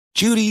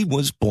Judy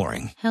was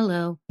boring.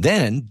 Hello.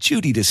 Then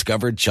Judy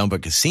discovered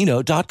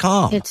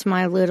ChumbaCasino.com. It's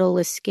my little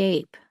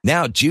escape.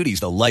 Now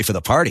Judy's the life of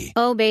the party.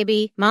 Oh,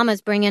 baby,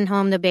 mama's bringing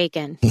home the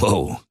bacon.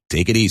 Whoa,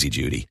 take it easy,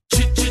 Judy.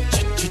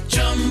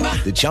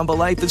 The Chumba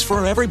life is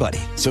for everybody.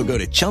 So go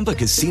to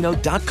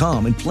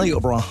ChumbaCasino.com and play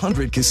over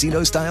 100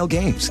 casino-style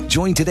games.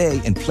 Join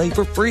today and play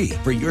for free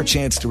for your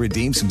chance to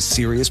redeem some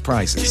serious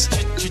prizes.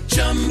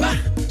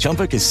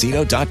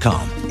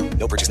 ChumbaCasino.com.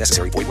 No purchase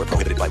necessary. Void where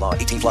prohibited by law.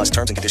 18 plus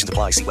terms and conditions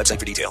apply. See website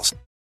for details.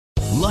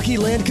 Lucky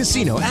Land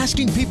Casino,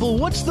 asking people,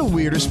 what's the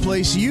weirdest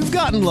place you've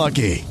gotten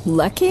lucky?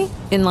 Lucky?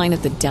 In line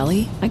at the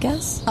deli, I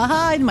guess?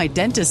 Aha, in my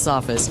dentist's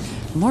office.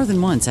 More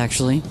than once,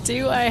 actually.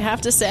 Do I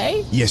have to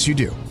say? Yes, you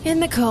do. In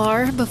the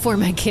car before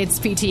my kids'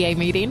 PTA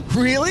meeting.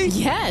 Really?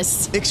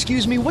 Yes.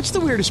 Excuse me, what's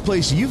the weirdest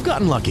place you've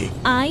gotten lucky?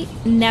 I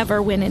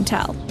never win and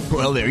tell.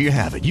 Well, there you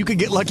have it. You can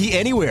get lucky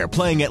anywhere,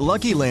 playing at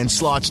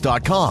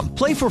LuckyLandSlots.com.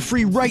 Play for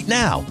free right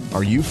now.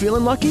 Are you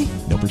feeling lucky?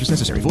 No purchase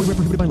necessary. Void where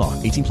prohibited by law.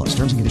 18 plus.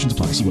 Terms and conditions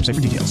apply. See website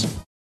for details.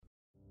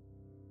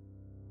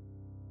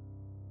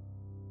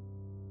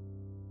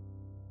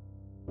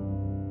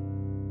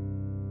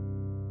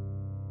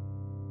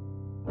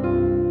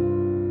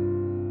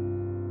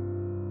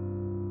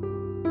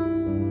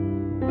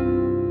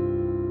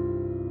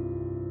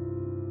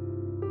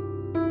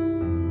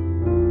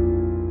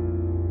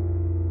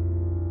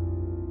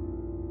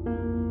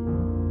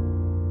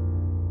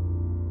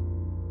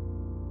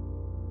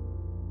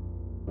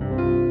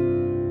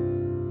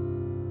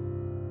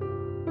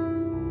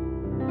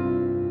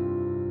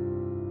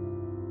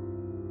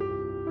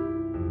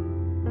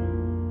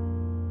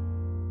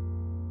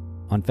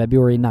 On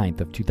February 9th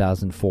of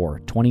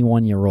 2004,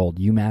 21-year-old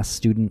UMass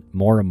student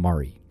Maura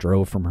Murray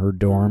drove from her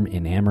dorm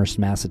in Amherst,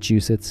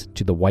 Massachusetts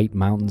to the White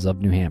Mountains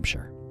of New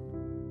Hampshire.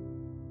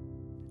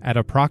 At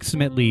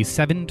approximately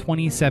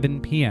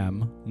 7:27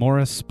 p.m.,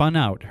 Maura spun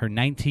out her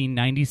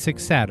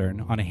 1996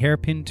 Saturn on a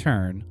hairpin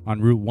turn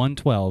on Route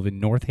 112 in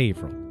North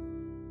Haverhill.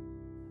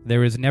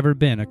 There has never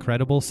been a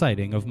credible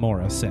sighting of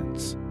Maura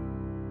since.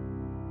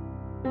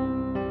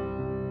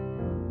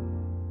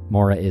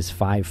 Maura is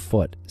 5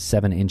 foot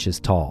 7 inches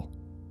tall.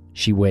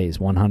 She weighs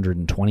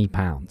 120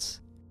 pounds,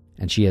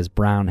 and she has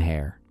brown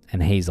hair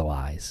and hazel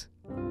eyes.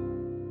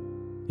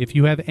 If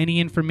you have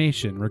any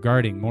information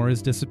regarding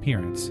Maura's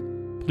disappearance,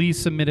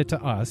 please submit it to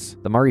us,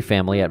 The Murray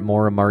Family, at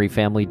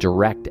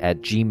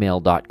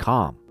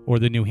MauraMurrayFamilyDirect@gmail.com. or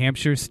the New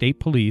Hampshire State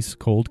Police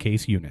Cold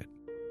Case Unit.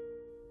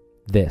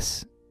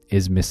 This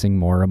is Missing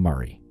Maura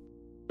Murray.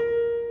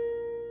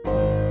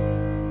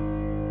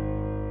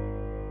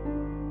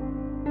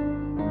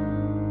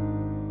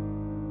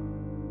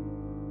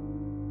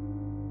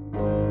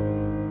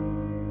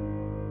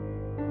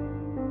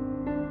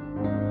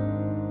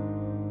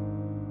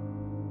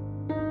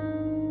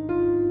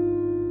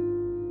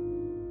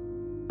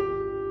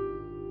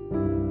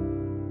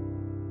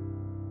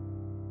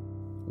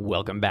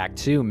 Welcome back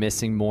to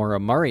Missing Maura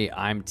Murray.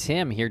 I'm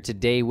Tim, here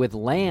today with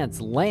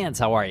Lance. Lance,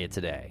 how are you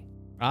today?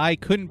 I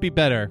couldn't be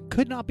better.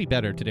 Could not be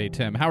better today,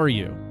 Tim. How are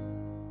you?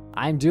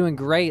 I'm doing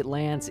great,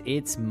 Lance.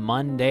 It's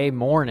Monday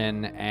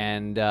morning,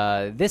 and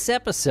this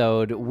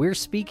episode, we're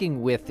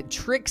speaking with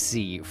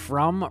Trixie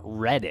from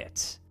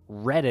Reddit.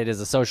 Reddit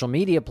is a social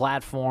media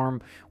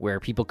platform where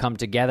people come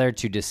together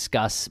to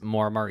discuss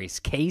Maura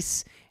Murray's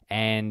case,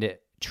 and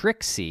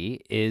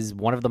Trixie is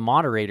one of the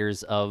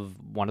moderators of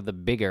one of the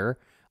bigger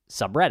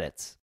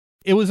subreddits.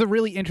 It was a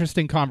really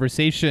interesting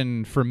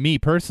conversation for me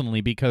personally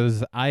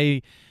because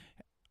I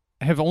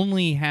have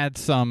only had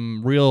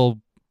some real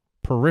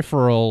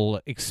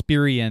peripheral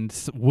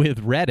experience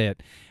with Reddit.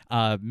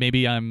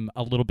 Maybe I'm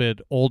a little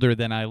bit older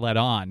than I let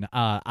on.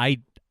 I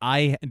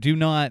do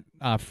not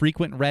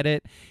frequent Reddit,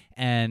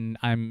 and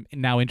I'm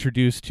now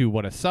introduced to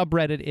what a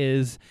subreddit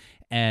is.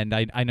 And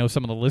I know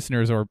some of the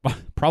listeners, or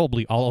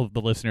probably all of the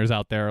listeners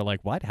out there, are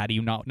like, what? How do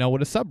you not know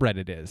what a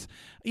subreddit is?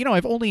 You know,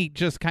 I've only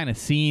just kind of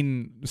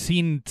seen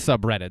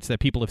subreddits that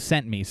people have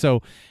sent me.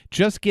 So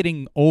just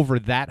getting over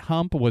that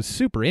hump was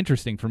super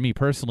interesting for me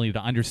personally, to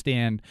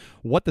understand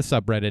what the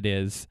subreddit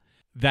is,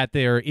 that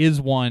there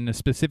is one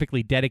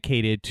specifically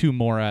dedicated to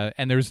Maura,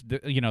 and there's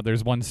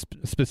one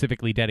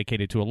specifically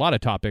dedicated to a lot of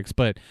topics,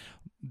 but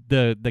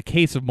the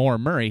case of Maura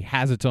Murray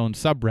has its own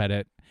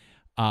subreddit.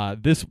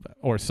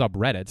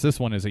 Subreddits. This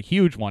one is a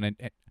huge one,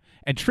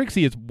 and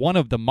Trixie is one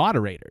of the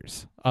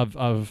moderators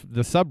of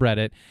the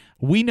subreddit.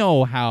 We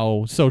know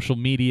how social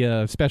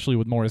media, especially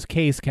with Maura's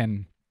case,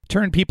 can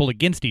turn people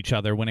against each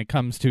other when it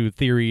comes to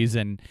theories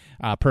and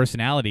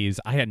personalities.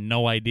 I had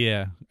no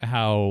idea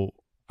how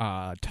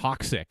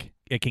toxic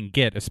it can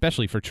get,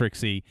 especially for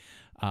Trixie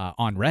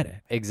on Reddit.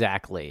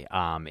 Exactly.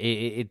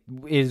 It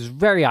is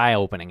very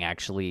eye-opening,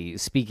 actually,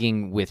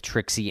 speaking with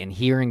Trixie and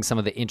hearing some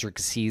of the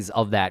intricacies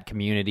of that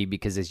community,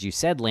 because, as you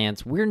said,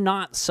 Lance, we're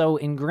not so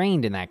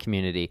ingrained in that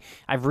community.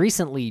 I've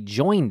recently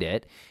joined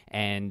it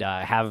and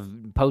have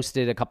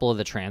posted a couple of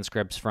the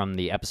transcripts from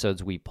the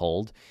episodes we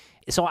pulled.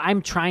 So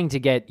I'm trying to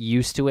get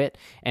used to it,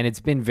 and it's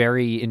been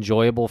very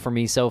enjoyable for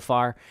me so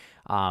far.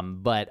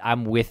 But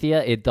I'm with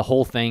you. The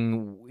whole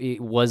thing,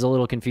 it was a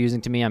little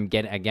confusing to me. I'm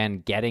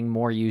getting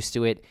more used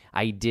to it.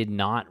 I did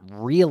not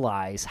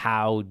realize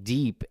how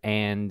deep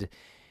and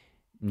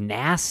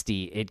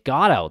nasty it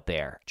got out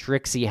there.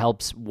 Trixie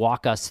helps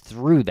walk us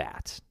through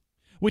that.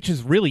 Which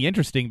is really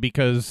interesting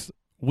because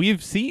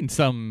we've seen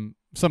some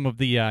of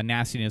the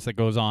nastiness that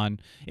goes on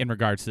in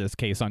regards to this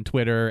case on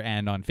Twitter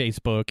and on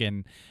Facebook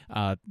and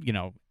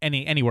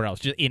anywhere else,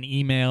 just in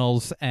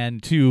emails,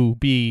 and to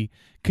be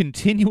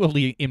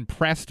continually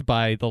impressed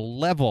by the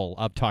level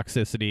of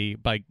toxicity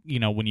by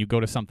when you go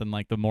to something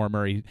like the Maura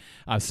Murray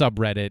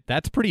subreddit,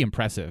 that's pretty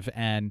impressive.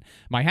 And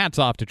my hat's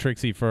off to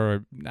Trixie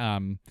for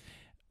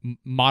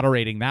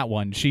moderating that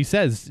one. She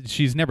says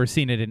she's never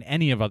seen it in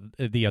any of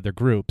the other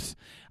groups.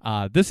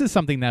 This is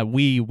something that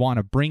we want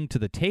to bring to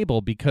the table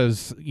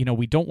because,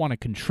 we don't want to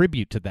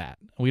contribute to that.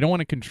 We don't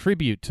want to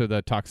contribute to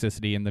the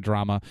toxicity and the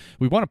drama.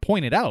 We want to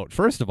point it out,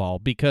 first of all,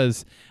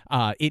 because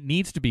it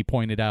needs to be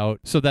pointed out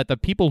so that the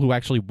people who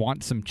actually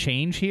want some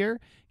change here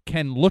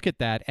can look at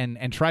that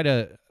and try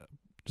to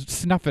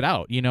snuff it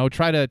out,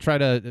 try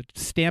to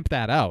stamp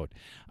that out.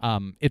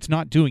 It's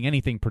not doing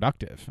anything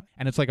productive.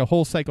 And it's like a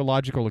whole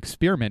psychological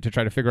experiment to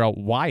try to figure out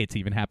why it's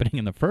even happening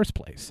in the first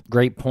place.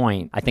 Great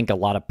point. I think a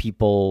lot of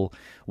people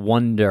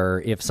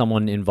wonder if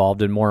someone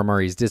involved in Maura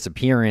Murray's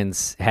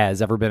disappearance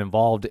has ever been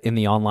involved in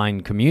the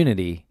online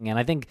community. And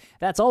I think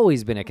that's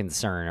always been a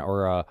concern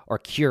or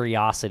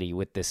curiosity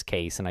with this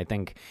case. And I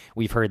think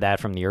we've heard that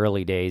from the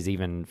early days,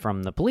 even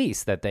from the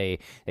police, that they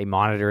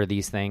monitor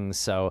these things.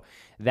 So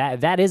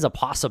that is a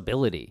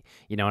possibility,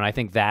 and I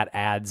think that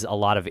adds a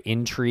lot of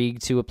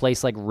intrigue to a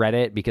place like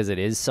Reddit because it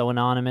is so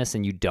anonymous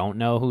and you don't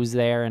know who's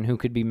there and who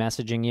could be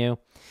messaging you.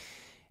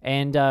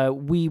 And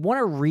we want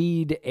to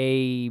read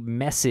a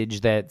message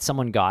that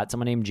someone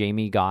named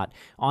Jamie got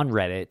on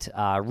Reddit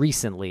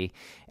recently.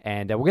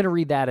 And we're going to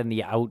read that in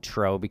the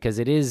outro because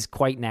it is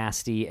quite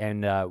nasty.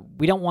 And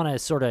we don't want to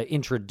sort of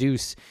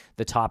introduce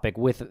the topic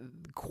with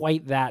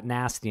quite that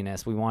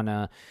nastiness. We want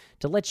to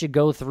let you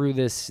go through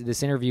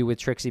this interview with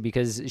Trixie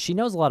because she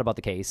knows a lot about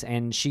the case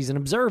and she's an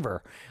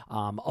observer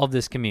of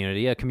this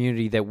community, a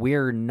community that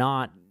we're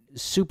not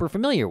super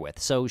familiar with.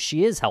 So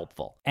she is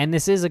helpful. And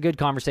this is a good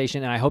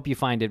conversation, and I hope you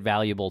find it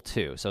valuable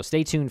too. So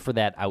stay tuned for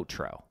that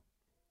outro.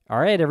 All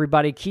right,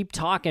 everybody, keep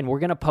talking. We're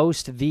going to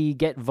post the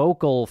Get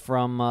Vocal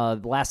from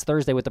last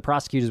Thursday with the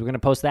prosecutors. We're going to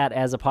post that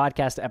as a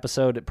podcast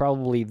episode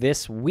probably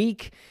this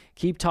week.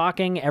 Keep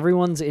talking.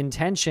 Everyone's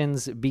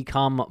intentions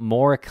become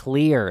more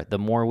clear the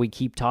more we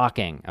keep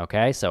talking,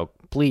 okay? So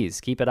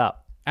please keep it up.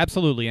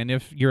 Absolutely. And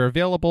if you're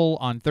available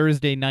on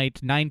Thursday night,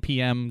 9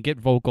 p.m., Get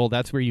Vocal.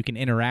 That's where you can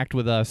interact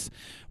with us.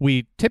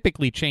 We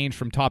typically change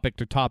from topic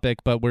to topic,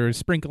 but we're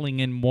sprinkling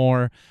in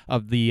more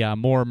of the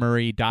Maura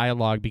Murray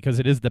dialogue because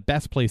it is the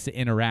best place to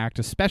interact,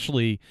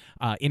 especially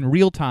in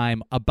real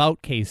time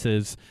about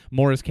cases.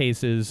 Maura's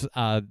case is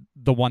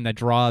the one that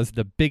draws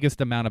the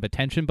biggest amount of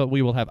attention, but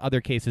we will have other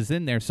cases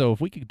in there. So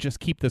if we could just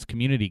keep this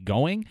community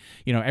going,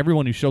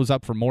 everyone who shows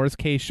up for Maura's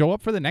case, show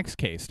up for the next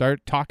case.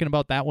 Start talking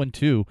about that one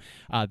too.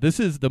 This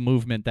is the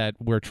movement that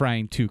we're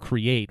trying to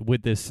create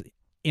with this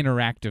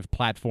interactive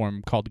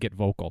platform called Get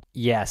Vocal.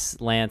 Yes,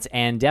 Lance,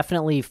 and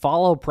definitely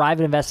follow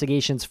Private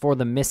Investigations for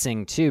the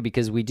Missing too,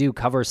 because we do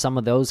cover some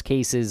of those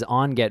cases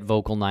on Get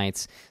Vocal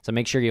nights. So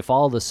make sure you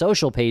follow the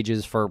social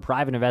pages for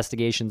Private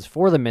Investigations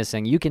for the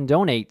Missing. You can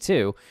donate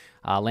too.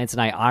 Lance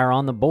and I are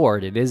on the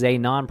board. It is a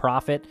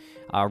nonprofit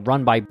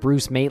run by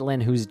Bruce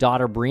Maitland, whose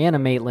daughter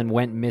Brianna Maitland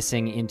went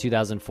missing in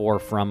 2004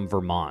 from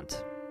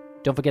Vermont.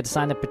 Don't forget to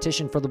sign the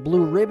petition for the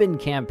Blue Ribbon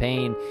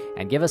campaign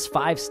and give us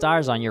 5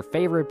 stars on your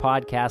favorite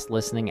podcast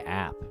listening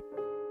app.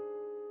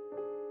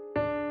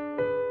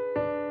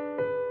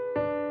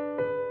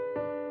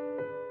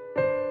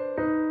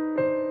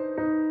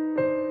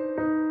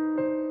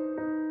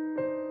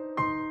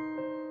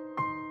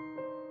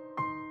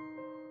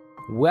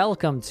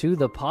 Welcome to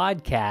the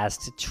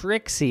podcast.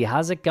 Trixie,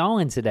 how's it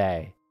going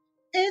today?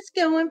 It's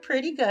going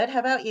pretty good.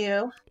 How about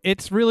you?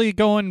 It's really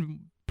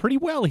going pretty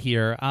well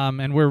here,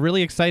 and we're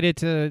really excited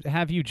to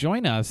have you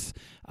join us.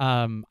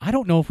 I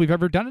don't know if we've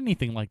ever done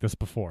anything like this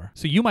before,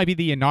 so you might be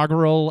the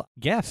inaugural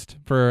guest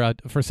for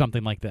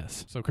something like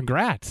this. So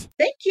congrats.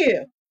 Thank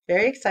you.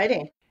 Very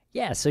exciting.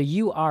 Yeah, so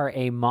you are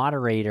a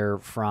moderator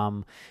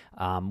from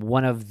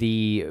one of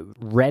the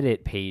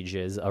Reddit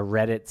pages, a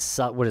Reddit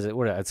sub. What is it?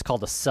 It's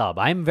called a sub.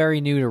 I'm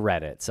very new to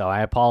Reddit, so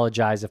I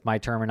apologize if my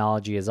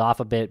terminology is off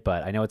a bit,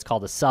 but I know it's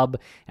called a sub,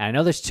 and I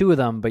know there's 2 of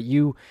them, but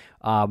you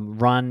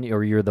run,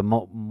 or you're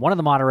one of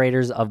the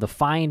moderators of the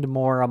Find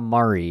Maura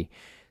Murray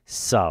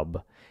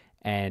sub.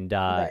 And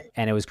Right.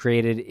 and it was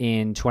created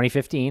in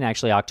 2015,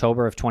 actually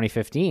October of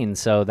 2015,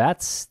 so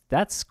that's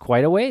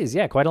quite a ways.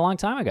 Yeah, quite a long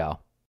time ago.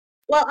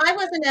 Well, I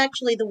wasn't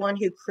actually the one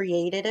who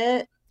created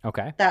it.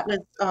 Okay. That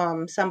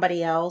was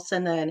somebody else,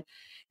 and then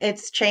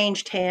it's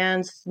changed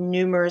hands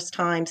numerous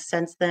times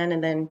since then,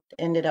 and then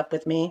ended up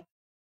with me.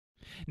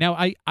 Now,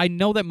 I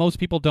know that most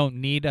people don't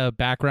need a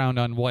background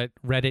on what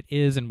Reddit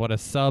is and what a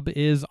sub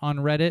is on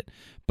Reddit,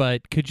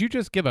 but could you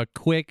just give a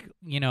quick,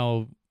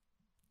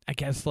 I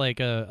guess like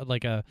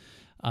a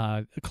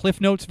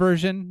Cliff Notes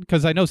version,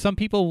 because I know some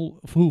people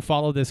who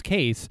follow this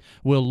case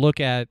will look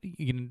at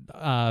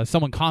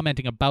someone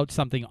commenting about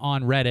something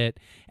on Reddit,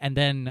 and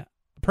then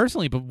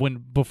personally,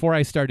 before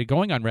I started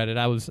going on Reddit,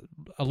 I was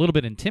a little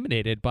bit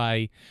intimidated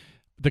by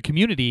the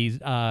community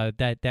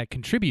that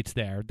contributes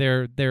there.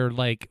 They're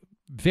like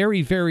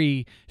very,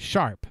 very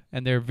sharp,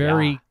 and they're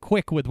very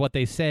quick with what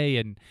they say,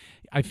 and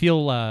I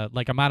feel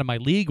like I'm out of my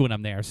league when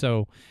I'm there.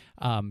 So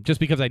just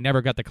because I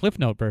never got the Cliff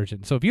Note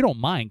version. So if you don't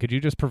mind, could you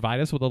just provide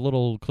us with a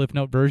little Cliff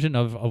Note version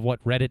of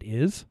what Reddit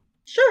is?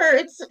 Sure,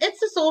 it's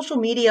a social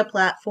media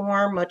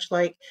platform, much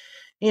like,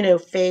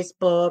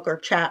 Facebook or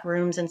chat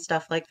rooms and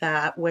stuff like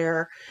that,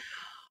 where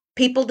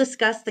people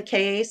discuss the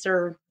case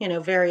or,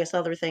 various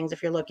other things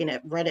if you're looking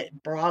at Reddit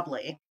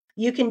broadly.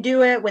 You can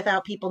do it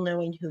without people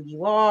knowing who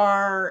you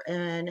are,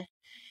 and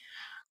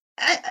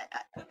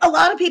a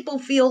lot of people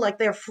feel like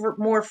they're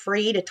more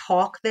free to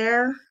talk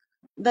there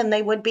than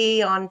they would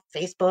be on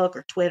Facebook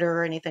or Twitter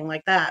or anything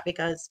like that,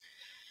 because,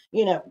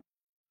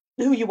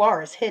 who you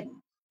are is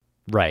hidden.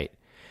 Right.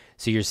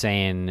 So you're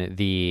saying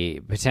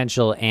the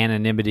potential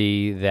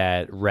anonymity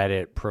that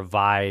Reddit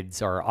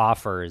provides or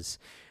offers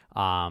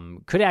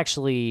could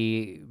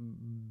actually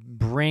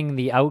bring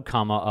the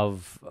outcome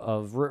of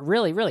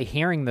really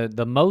hearing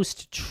the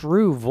most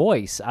true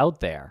voice out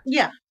there.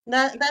 Yeah,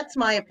 that's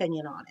my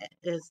opinion on it,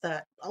 is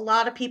that a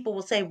lot of people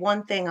will say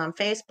one thing on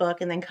Facebook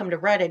and then come to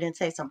Reddit and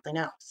say something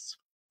else.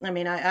 I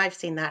mean, I've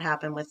seen that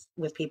happen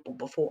with people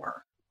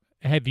before.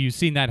 Have you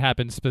seen that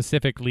happen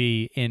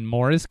specifically in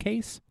Maura's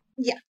case?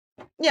 Yeah.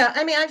 Yeah,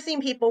 I mean, I've seen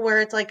people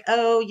where it's like,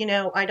 oh,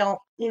 I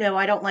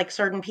don't like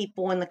certain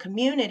people in the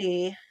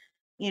community,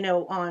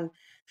 on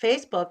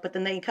Facebook, but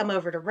then they come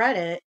over to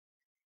Reddit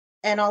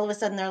and all of a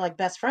sudden they're like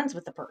best friends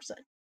with the person.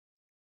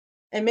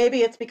 And maybe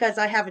it's because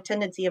I have a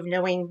tendency of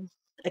knowing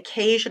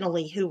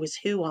occasionally who is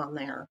who on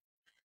there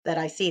that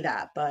I see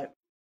that, but.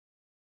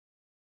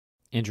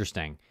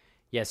 Interesting.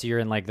 Yeah, so you're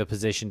in like the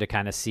position to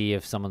kind of see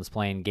if someone's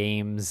playing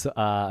games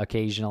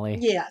occasionally.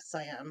 Yes,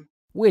 I am.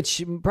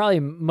 Which probably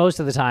most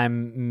of the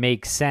time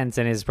makes sense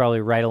and is probably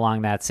right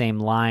along that same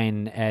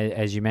line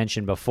as you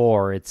mentioned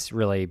before. It's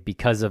really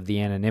because of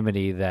the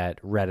anonymity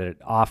that Reddit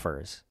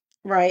offers.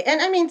 Right. And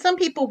I mean, some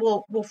people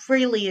will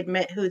freely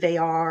admit who they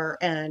are,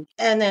 and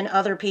then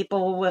other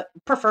people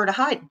prefer to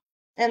hide.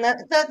 And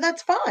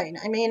that's fine.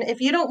 I mean, if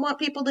you don't want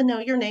people to know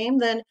your name,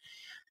 then,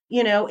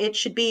 it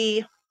should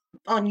be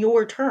on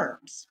your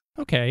terms.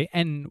 Okay.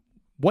 And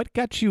what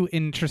got you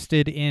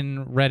interested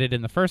in Reddit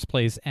in the first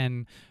place?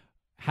 And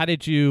how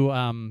did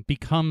you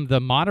become the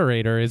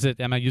moderator?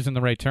 Am I using the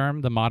right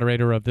term? The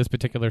moderator of this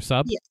particular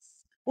sub? Yes.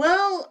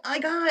 Well,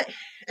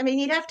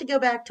 you'd have to go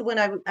back to when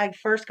I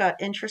first got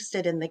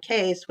interested in the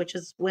case, which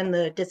is when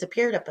the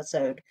Disappeared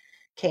episode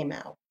came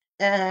out.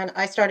 And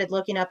I started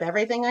looking up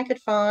everything I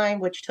could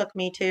find, which took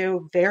me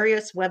to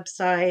various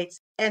websites.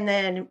 And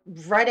then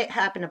Reddit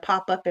happened to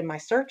pop up in my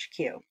search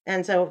queue.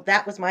 And so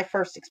that was my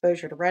first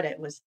exposure to Reddit,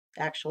 was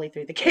actually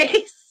through the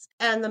case.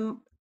 And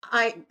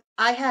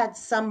I had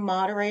some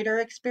moderator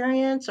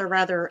experience, or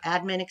rather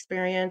admin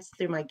experience,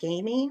 through my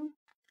gaming.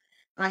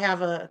 I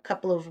have a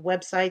couple of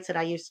websites that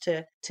I used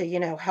to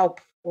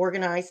help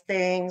organize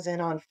things,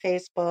 and on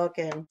Facebook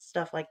and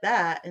stuff like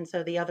that. And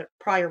so the other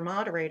prior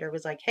moderator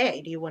was like,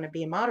 hey, do you want to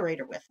be a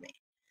moderator with me?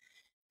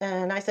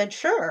 And I said,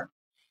 sure.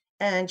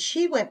 And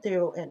she went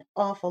through an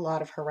awful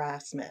lot of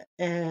harassment,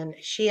 and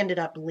she ended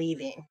up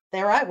leaving.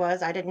 There I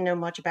was. I didn't know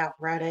much about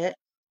Reddit.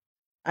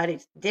 I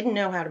didn't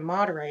know how to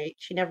moderate.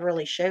 She never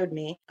really showed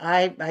me.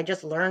 I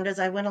just learned as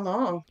I went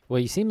along. Well,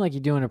 you seem like you're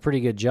doing a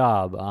pretty good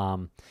job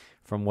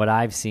from what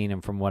I've seen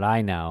and from what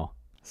I know.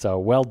 So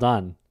well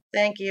done.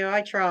 Thank you.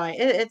 I try.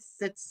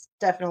 It's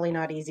definitely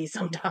not easy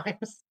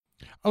sometimes.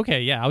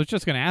 Okay, yeah. I was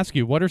just going to ask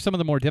you, what are some of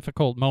the more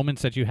difficult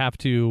moments that you have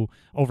to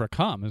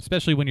overcome,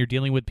 especially when you're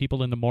dealing with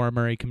people in the Maura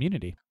Murray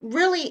community?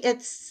 Really,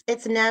 it's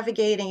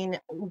navigating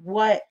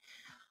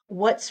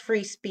what's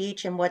free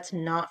speech and what's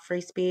not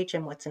free speech,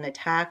 and what's an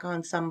attack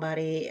on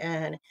somebody,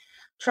 and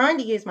trying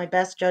to use my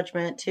best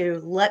judgment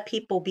to let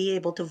people be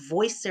able to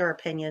voice their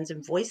opinions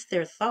and voice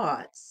their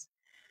thoughts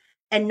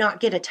and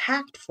not get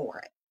attacked for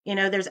it.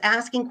 There's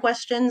asking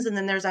questions, and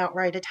then there's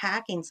outright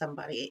attacking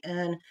somebody.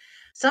 And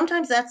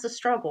sometimes that's a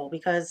struggle,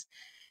 because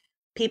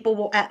people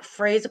will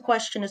phrase a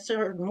question a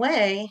certain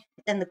way,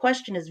 and the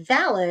question is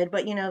valid,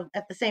 but,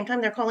 at the same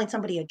time, they're calling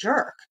somebody a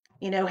jerk.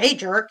 Hey,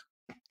 jerk,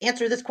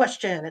 answer this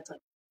question. It's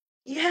like,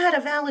 you had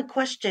a valid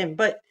question,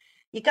 but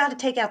you got to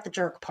take out the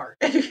jerk part.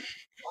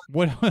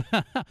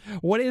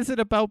 What is it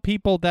about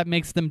people that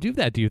makes them do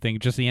that, do you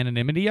think? Just the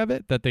anonymity of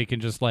it? That they can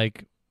just,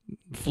 like,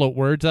 float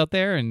words out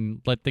there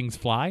and let things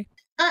fly?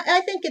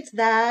 I think it's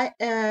that,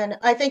 and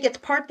I think it's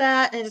part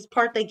that, and it's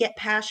part they get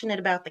passionate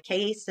about the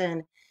case,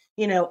 and,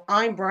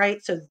 I'm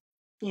right, so,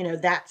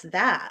 that's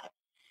that.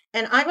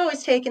 And I've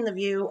always taken the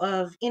view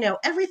of,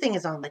 everything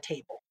is on the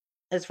table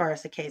as far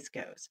as the case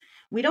goes.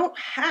 We don't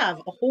have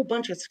a whole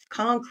bunch of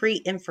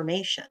concrete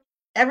information.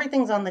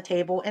 Everything's on the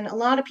table, and a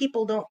lot of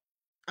people don't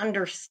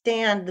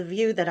understand the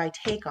view that I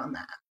take on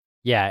that.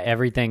 Yeah,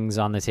 everything's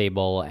on the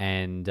table,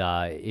 and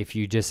if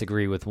you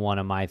disagree with one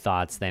of my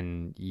thoughts,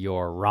 then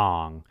you're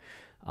wrong.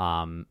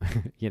 Um,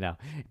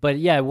 but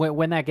yeah,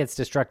 when that gets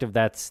destructive,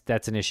 that's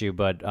an issue.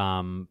 But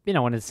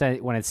when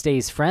it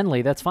stays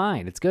friendly, that's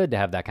fine. It's good to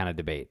have that kind of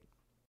debate.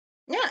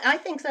 Yeah, I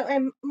think so.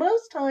 And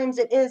most times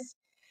it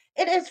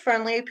is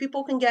friendly.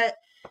 People can get,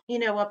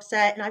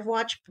 upset. And I've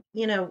watched,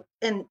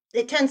 and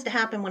it tends to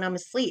happen when I'm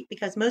asleep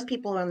because most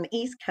people are on the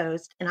East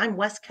Coast and I'm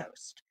West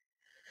Coast.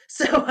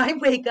 So I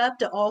wake up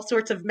to all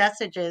sorts of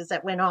messages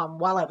that went on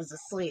while I was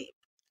asleep.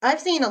 I've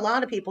seen a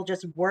lot of people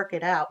just work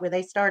it out where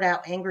they start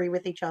out angry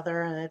with each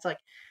other and it's like,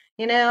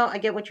 I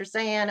get what you're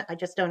saying. I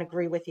just don't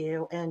agree with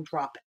you and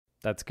drop it.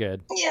 That's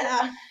good.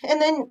 Yeah.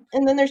 And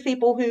then there's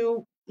people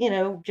who,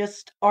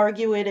 just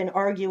argue it and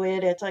argue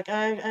it. It's like,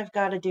 I've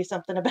got to do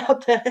something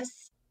about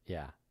this.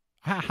 Yeah.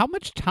 How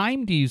much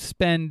time do you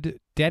spend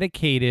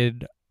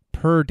dedicated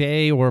per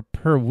day or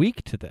per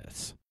week to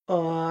this?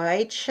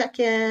 I check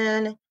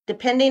in,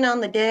 depending on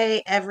the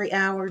day, every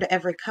hour to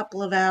every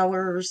couple of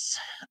hours.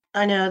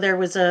 I know there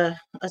was a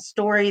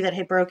story that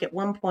had broke at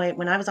one point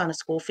when I was on a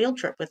school field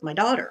trip with my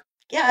daughter.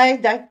 Yeah,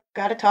 I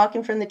got a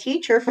talking from the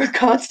teacher for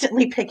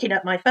constantly picking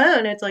up my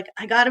phone. It's like,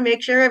 I got to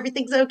make sure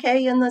everything's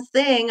okay in this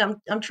thing.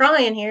 I'm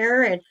trying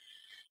here. And,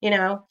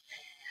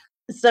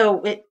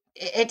 so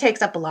it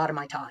takes up a lot of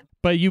my time.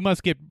 But you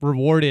must get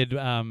rewarded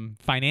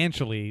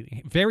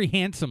financially very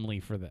handsomely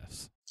for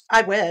this.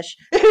 I wish.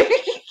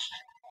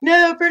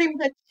 No, pretty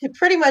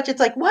much it's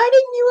like, why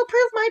didn't you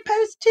approve my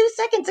post 2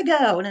 seconds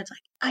ago? And it's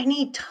like, I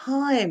need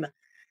time.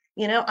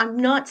 I'm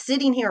not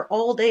sitting here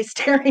all day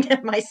staring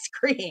at my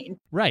screen.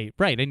 Right.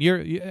 And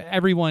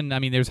everyone, I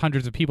mean, there's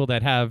hundreds of people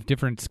that have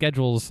different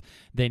schedules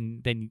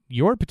than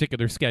your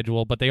particular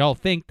schedule, but they all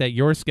think that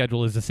your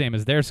schedule is the same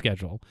as their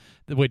schedule,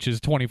 which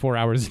is 24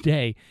 hours a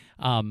day.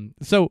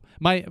 So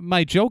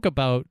my joke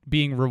about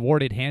being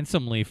rewarded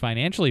handsomely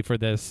financially for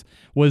this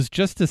was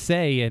just to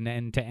say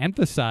and to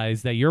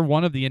emphasize that you're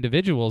one of the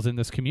individuals in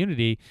this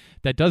community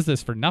that does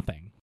this for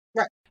nothing.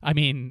 Right. I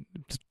mean,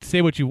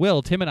 say what you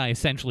will, Tim and I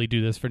essentially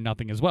do this for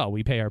nothing as well.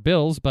 We pay our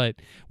bills, but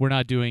we're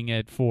not doing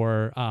it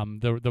for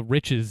the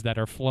riches that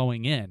are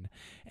flowing in.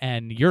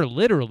 And you're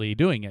literally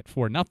doing it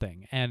for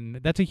nothing. And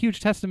that's a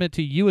huge testament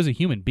to you as a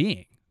human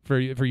being for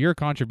your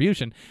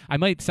contribution. I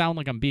might sound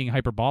like I'm being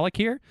hyperbolic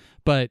here,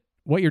 but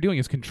what you're doing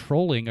is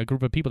controlling a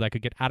group of people that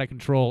could get out of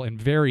control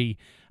and very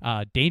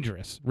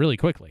dangerous really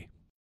quickly.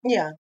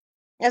 Yeah.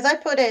 As I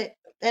put it,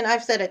 and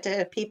I've said it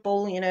to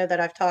people, that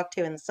I've talked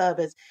to in the sub,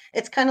 is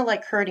it's kind of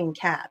like herding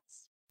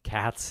cats.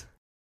 Cats?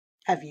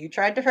 Have you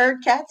tried to herd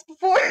cats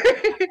before?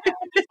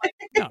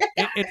 No,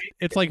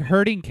 it's like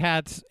herding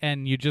cats,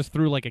 and you just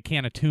threw like a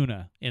can of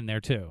tuna in there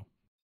too.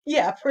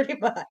 Yeah, pretty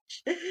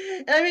much.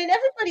 I mean,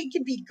 everybody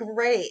can be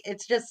great.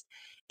 It's just,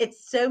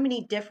 it's so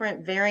many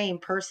different varying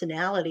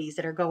personalities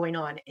that are going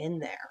on in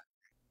there.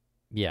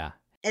 Yeah.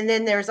 And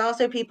then there's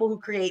also people who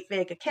create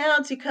fake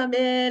accounts who come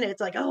in. It's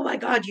like, oh my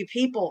God, you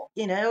people,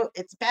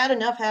 it's bad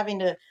enough having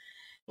to,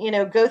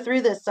 go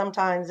through this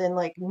sometimes and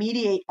like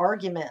mediate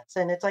arguments.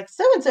 And it's like,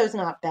 so-and-so's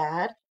not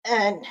bad.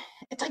 And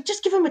it's like,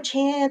 just give them a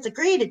chance,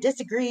 agree to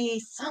disagree,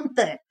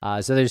 something.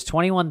 So there's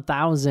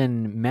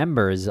 21,000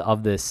 members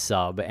of this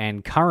sub.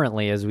 And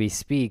currently, as we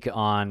speak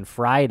on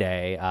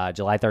Friday,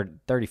 July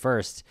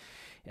 31st,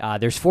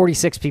 there's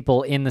 46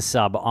 people in the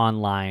sub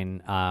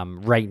online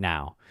right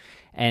now.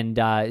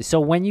 And so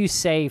when you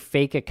say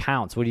fake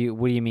accounts, what do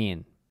you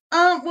mean?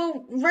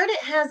 Well,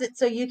 Reddit has it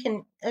so you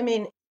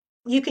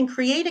can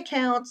create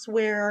accounts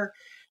where,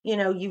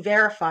 you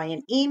verify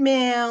an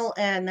email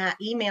and that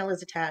email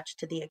is attached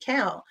to the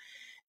account.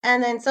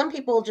 And then some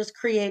people just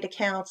create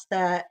accounts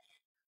that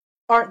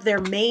aren't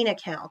their main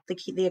account,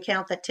 the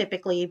account that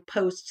typically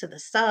posts to the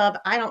sub.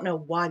 I don't know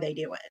why they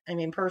do it. I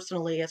mean,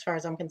 personally, as far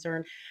as I'm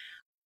concerned,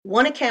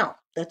 one account,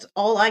 that's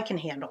all I can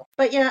handle.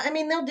 But yeah, I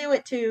mean, they'll do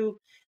it to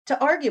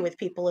argue with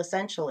people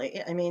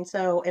essentially. I mean,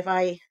 so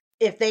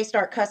if they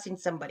start cussing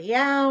somebody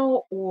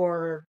out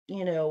or,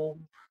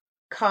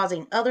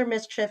 causing other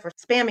mischief or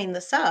spamming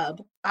the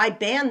sub, I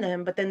ban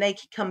them, but then they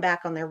can come back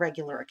on their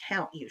regular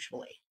account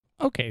usually.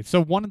 Okay,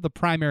 so one of the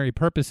primary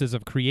purposes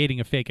of creating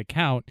a fake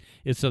account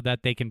is so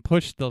that they can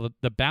push the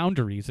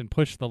boundaries and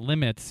push the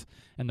limits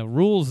and the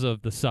rules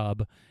of the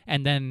sub,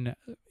 and then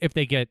if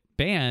they get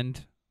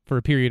banned for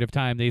a period of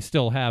time, they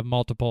still have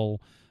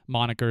multiple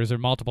monikers or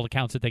multiple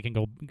accounts that they can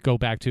go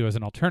back to as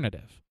an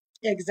alternative.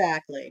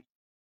 Exactly.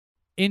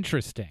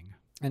 Interesting.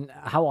 And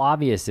how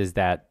obvious is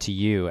that to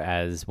you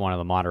as one of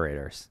the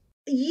moderators?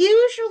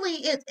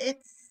 Usually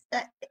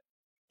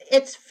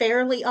it's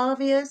fairly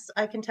obvious.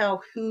 I can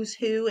tell who's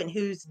who and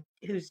who's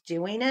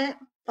doing it.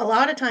 A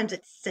lot of times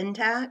it's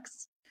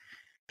syntax.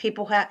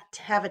 People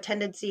have a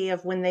tendency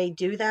of when they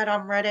do that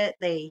on Reddit,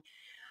 they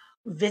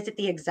visit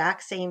the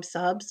exact same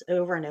subs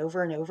over and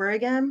over and over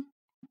again.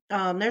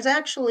 There's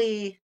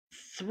actually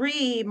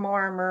 3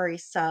 Maura Murray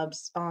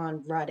subs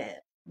on Reddit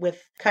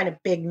with kind of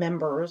big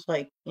members,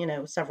 like,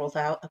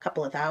 a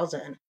couple of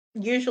thousand.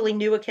 Usually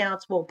new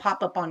accounts will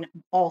pop up on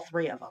all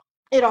 3 of them.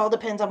 it all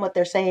depends on what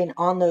they're saying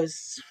on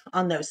those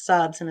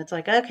subs, and it's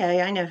like,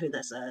 okay, I know who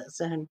this is,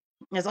 and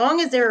as long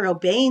as they're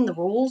obeying the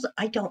rules,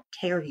 I don't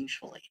care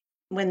usually.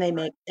 When they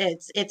make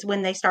it's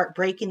when they start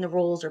breaking the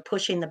rules or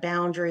pushing the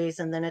boundaries,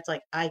 and then it's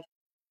like, I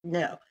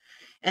no.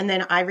 And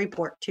then I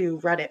report to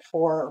Reddit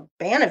for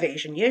ban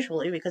evasion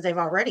usually because they've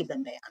already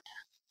been banned.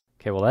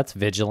 Okay, well, that's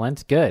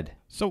vigilant. Good.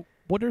 So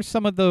what are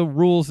some of the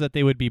rules that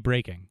they would be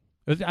breaking?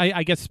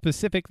 I guess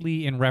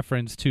specifically in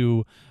reference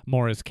to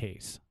Maura's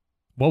case.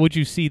 What would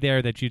you see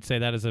there that you'd say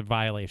that is a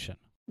violation?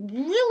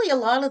 Really, a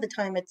lot of the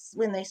time it's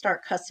when they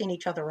start cussing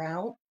each other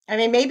out. I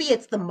mean, maybe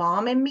it's the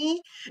mom in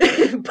me,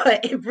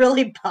 but it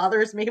really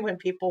bothers me when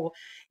people,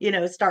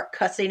 start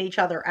cussing each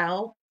other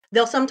out.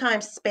 They'll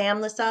sometimes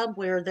spam the sub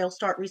where they'll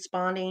start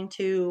responding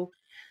to,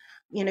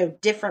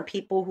 different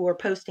people who are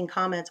posting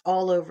comments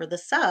all over the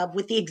sub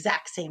with the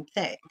exact same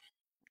thing.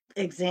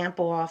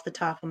 Example off the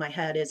top of my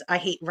head is, I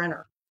hate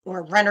Renner,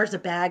 or Renner's a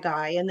bad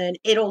guy. And then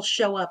it'll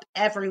show up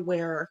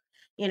everywhere.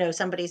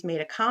 Somebody's made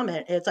a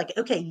comment. It's like,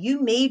 okay,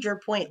 you made your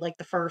point like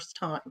the first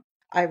time.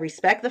 I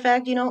respect the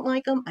fact you don't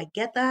like them. I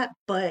get that,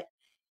 but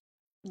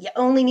you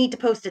only need to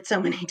post it so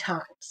many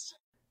times.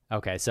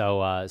 Okay,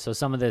 so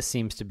some of this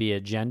seems to be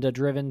agenda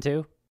driven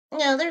too.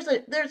 Yeah, there's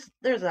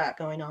that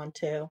going on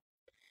too,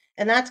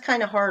 and that's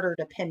kind of harder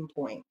to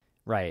pinpoint.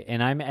 Right,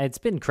 and it's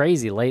been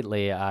crazy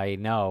lately. I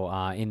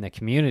know in the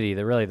community,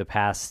 the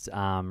past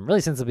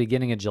really since the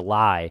beginning of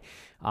July.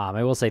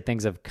 I will say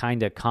things have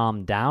kind of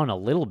calmed down a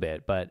little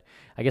bit, but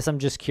I guess I'm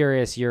just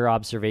curious your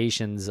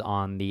observations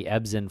on the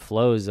ebbs and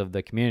flows of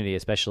the community,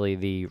 especially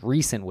the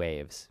recent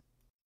waves.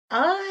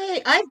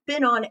 I've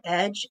been on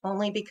edge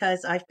only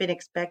because I've been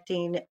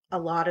expecting a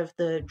lot of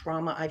the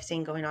drama I've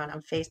seen going on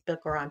Facebook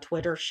or on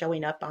Twitter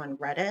showing up on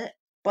Reddit,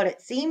 but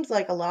it seems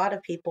like a lot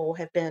of people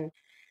have been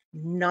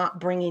not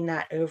bringing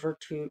that over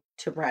to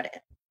Reddit.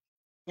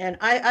 And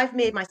I've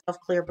made myself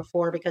clear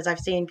before because I've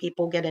seen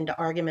people get into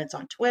arguments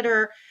on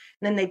Twitter,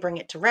 and then they bring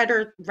it to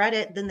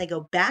Reddit, then they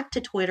go back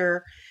to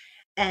Twitter,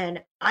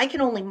 and I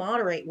can only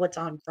moderate what's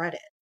on Reddit.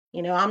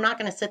 I'm not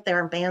going to sit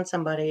there and ban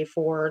somebody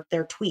for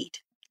their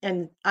tweet.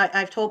 And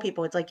I've told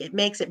people, it's like, it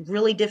makes it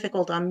really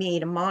difficult on me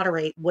to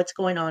moderate what's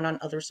going on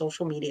other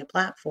social media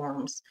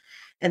platforms.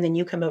 And then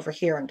you come over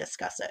here and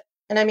discuss it.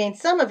 And I mean,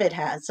 some of it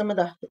has some of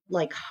the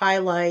like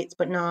highlights,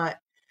 but not,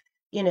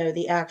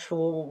 the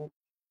actual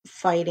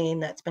fighting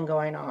that's been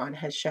going on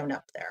has shown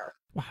up there.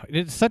 Wow.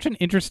 It's such an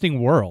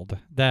interesting world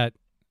that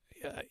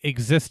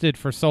existed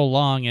for so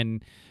long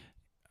and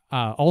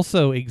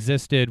also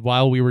existed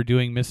while we were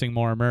doing Missing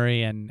Maura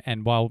Murray, and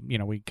while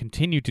we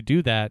continue to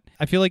do that.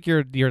 I feel like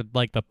you're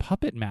like the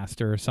puppet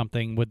master or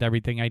something with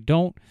everything. I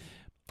don't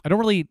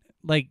really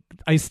like.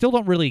 I still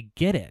don't really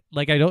get it.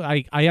 Like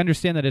I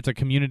understand that it's a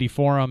community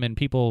forum and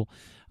people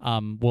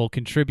will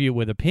contribute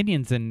with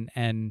opinions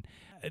and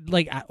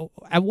like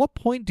at what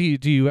point do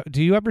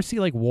you ever see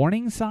like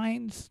warning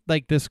signs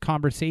like this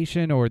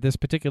conversation or this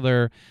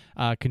particular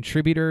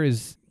contributor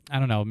is, I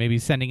don't know, maybe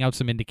sending out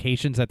some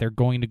indications that they're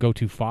going to go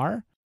too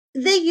far?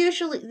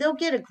 They'll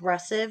get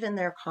aggressive in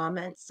their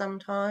comments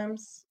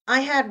sometimes.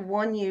 I had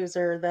one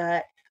user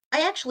that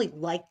I actually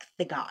liked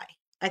the guy.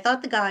 I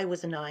thought the guy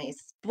was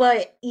nice,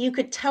 but you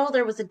could tell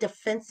there was a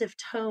defensive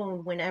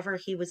tone whenever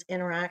he was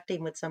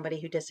interacting with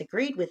somebody who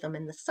disagreed with him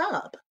in the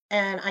sub.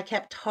 And I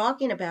kept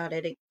talking to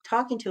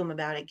him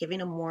about it, giving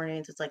him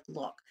warnings. It's like,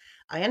 look,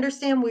 I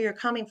understand where you're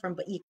coming from,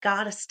 but you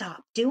gotta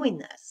stop doing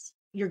this.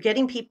 You're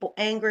getting people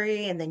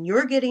angry, and then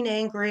you're getting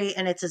angry,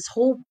 and it's this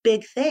whole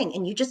big thing,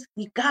 and you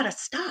gotta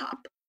stop.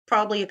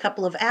 Probably a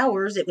couple of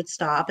hours it would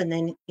stop, and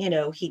then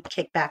he'd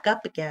kick back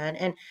up again,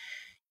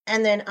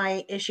 and then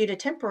I issued a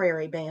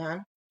temporary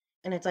ban,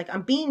 and it's like,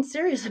 I'm being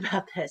serious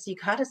about this. You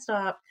gotta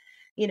stop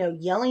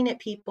yelling at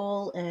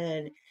people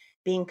and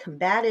being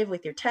combative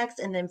with your text,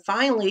 and then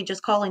finally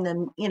just calling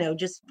them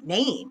just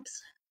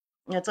names.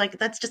 And it's like,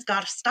 that's just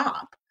gotta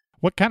stop.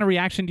 What kind of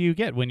reaction do you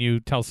get when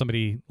you tell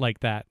somebody like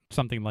that,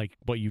 something like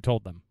what you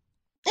told them?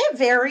 It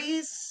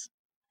varies.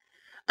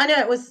 I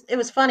know it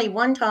was funny.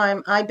 One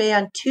time I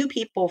banned 2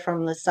 people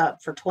from the sub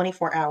for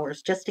 24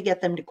 hours just to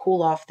get them to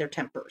cool off their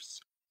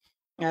tempers.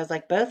 And I was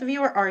like, both of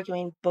you are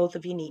arguing, both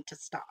of you need to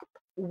stop.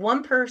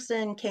 One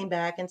person came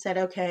back and said,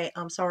 okay,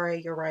 I'm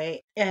sorry, you're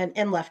right,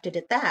 and left it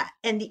at that.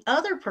 And the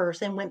other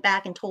person went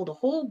back and told a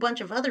whole bunch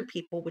of other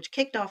people, which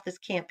kicked off this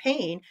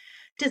campaign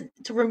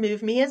to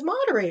remove me as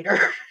moderator.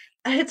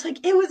 And it's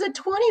like, it was a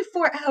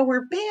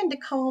 24-hour ban to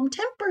calm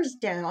tempers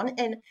down.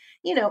 And,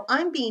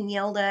 I'm being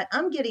yelled at.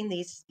 I'm getting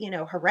these,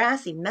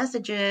 harassing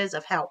messages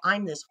of how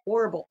I'm this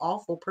horrible,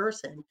 awful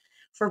person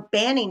for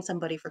banning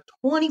somebody for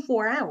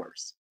 24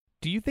 hours.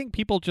 Do you think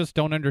people just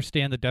don't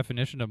understand the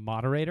definition of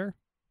moderator?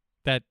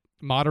 That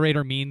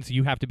moderator means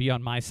you have to be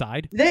on my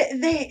side?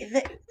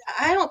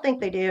 I don't think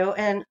they do.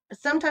 And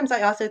sometimes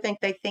I also think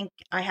they think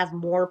I have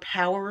more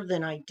power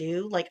than I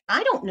do. Like,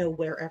 I don't know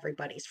where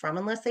everybody's from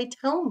unless they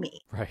tell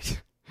me.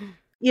 Right.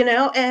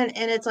 and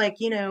it's like,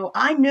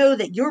 I know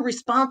that you're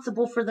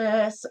responsible for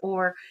this.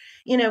 Or,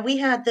 we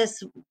had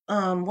this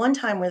one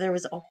time where there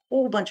was a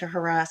whole bunch of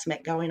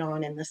harassment going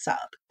on in the sub,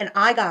 and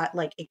I got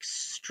like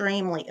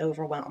extremely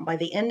overwhelmed. By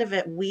the end of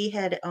it, we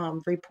had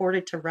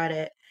reported to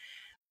Reddit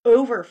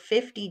over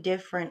 50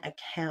 different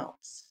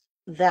accounts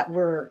that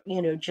were,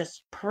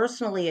 just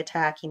personally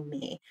attacking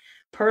me,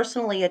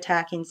 personally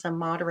attacking some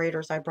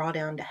moderators I brought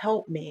on to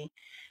help me.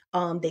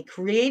 They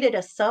created a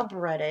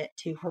subreddit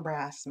to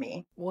harass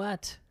me.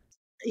 What?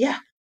 Yeah.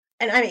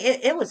 And I mean,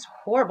 it was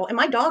horrible. And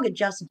my dog had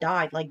just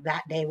died like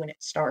that day when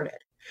it started.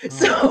 Oh,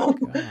 So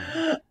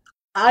God.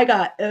 I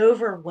got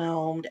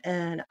overwhelmed,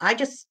 and I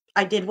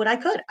did what I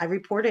could. I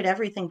reported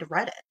everything to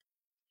Reddit.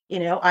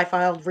 I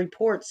filed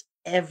reports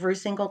every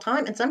single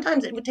time. And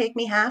sometimes it would take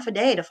me half a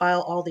day to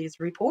file all these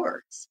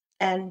reports.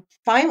 And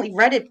finally,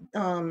 Reddit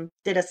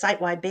did a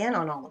site-wide ban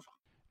on all of them.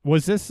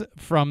 Was this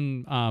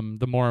from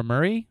the Maura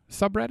Murray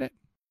subreddit?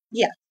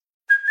 Yeah.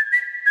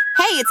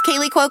 Hey, it's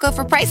Kaylee Cuoco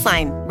for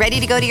Priceline. Ready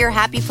to go to your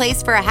happy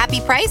place for a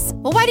happy price?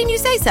 Well, why didn't you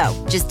say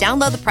so? Just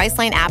download the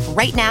Priceline app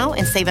right now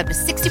and save up to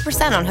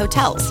 60% on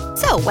hotels.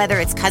 So whether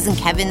it's Cousin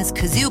Kevin's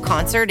Kazoo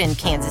Concert in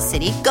Kansas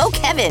City, go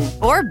Kevin,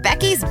 or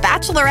Becky's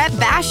Bachelorette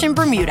Bash in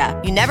Bermuda,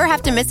 you never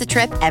have to miss a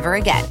trip ever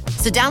again.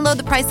 So download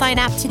the Priceline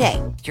app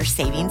today. Your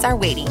savings are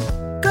waiting.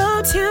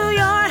 Go to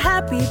your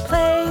happy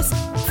place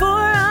for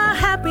a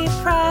happy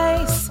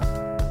price.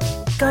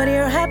 Go to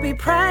your happy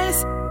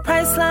price,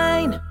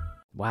 Priceline.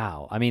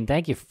 Wow. I mean,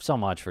 thank you so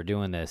much for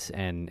doing this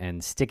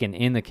and sticking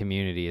in the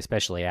community,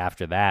 especially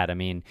after that. I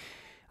mean,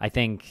 I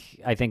think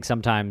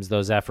sometimes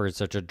those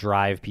efforts are to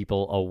drive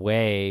people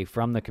away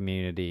from the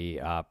community,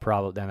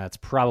 and that's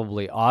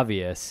probably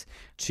obvious.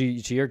 To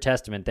your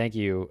testament, thank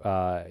you,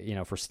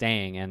 for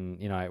staying,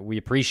 and we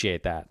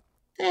appreciate that.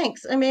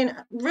 Thanks. I mean,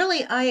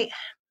 really,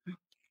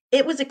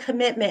 it was a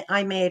commitment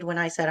I made when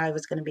I said I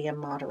was going to be a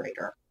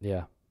moderator.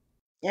 Yeah.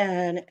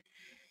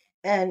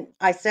 And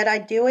I said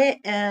I'd do it,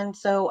 and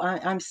so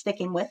I'm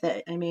sticking with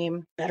it. I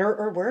mean, better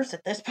or worse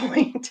at this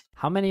point.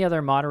 How many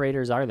other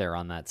moderators are there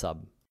on that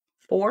sub?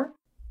 4.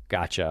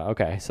 Gotcha.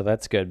 Okay, so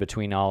that's good.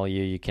 Between all of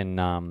you, you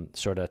can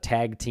sort of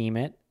tag team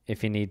it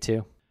if you need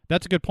to.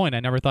 That's a good point.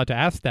 I never thought to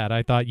ask that.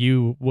 I thought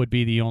you would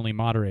be the only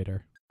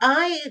moderator.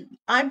 I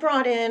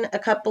brought in a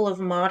couple of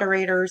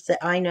moderators that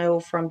I know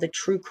from the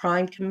true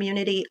crime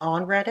community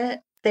on Reddit.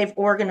 They've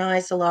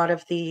organized a lot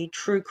of the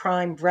true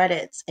crime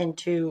Reddits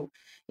into,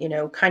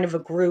 kind of a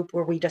group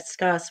where we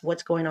discuss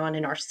what's going on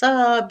in our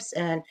subs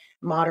and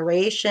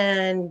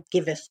moderation,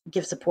 give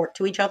support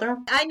to each other.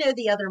 I know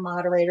the other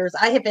moderators.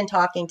 I have been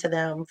talking to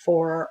them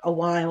for a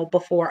while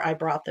before I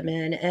brought them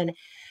in, and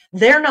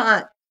they're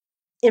not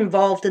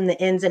involved in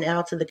the ins and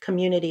outs of the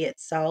community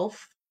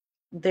itself.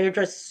 They're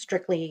just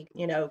strictly,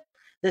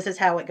 this is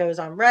how it goes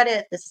on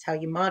Reddit. This is how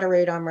you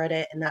moderate on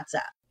Reddit, and that's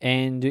that.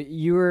 And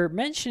you were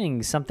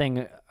mentioning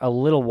something a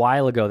little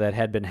while ago that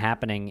had been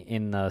happening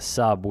in the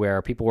sub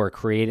where people were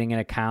creating an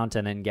account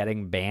and then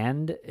getting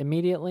banned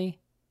immediately.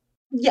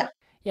 Yeah.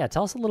 Yeah.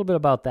 Tell us a little bit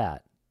about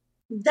that.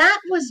 That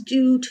was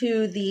due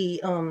to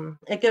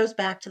it goes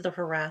back to the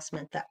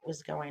harassment that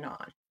was going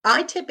on.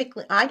 I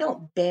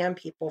don't ban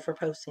people for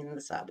posting in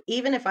the sub.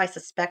 Even if I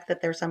suspect that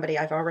there's somebody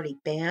I've already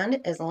banned,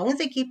 as long as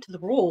they keep to the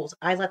rules,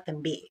 I let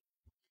them be.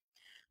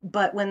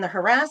 But when the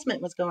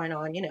harassment was going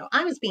on,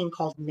 I was being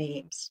called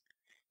names,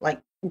 like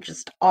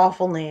just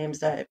awful names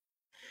that,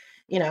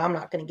 I'm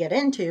not going to get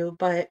into,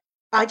 but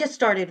I just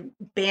started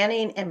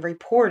banning and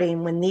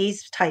reporting when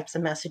these types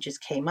of messages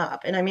came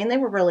up. And I mean, they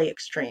were really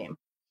extreme.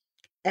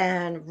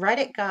 And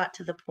Reddit got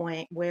to the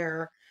point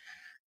where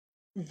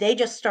they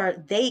just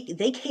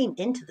they came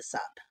into the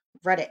sub,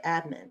 Reddit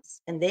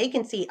admins, and they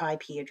can see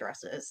IP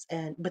addresses,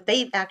 but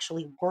they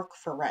actually work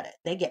for Reddit.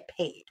 They get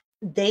paid.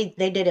 They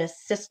did a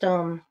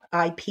system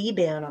IP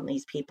ban on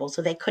these people,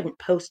 so they couldn't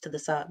post to the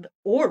sub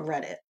or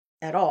Reddit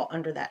at all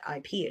under that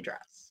IP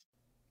address.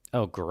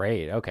 Oh,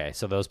 great. Okay,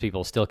 so those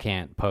people still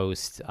can't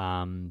post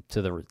to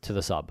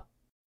the sub.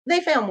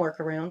 They found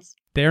workarounds.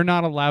 They're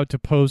not allowed to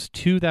post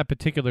to that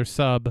particular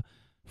sub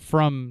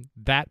from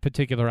that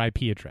particular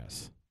IP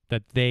address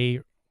that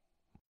they...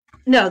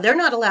 No, they're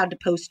not allowed to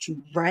post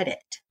to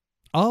Reddit.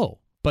 Oh,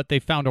 but they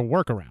found a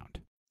workaround.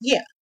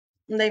 Yeah.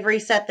 They've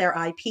reset their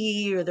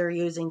IP, or they're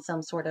using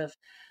some sort of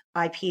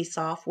IP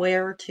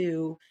software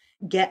to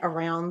get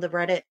around the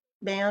Reddit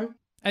ban.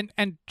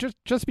 And just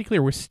to be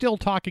clear, we're still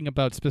talking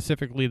about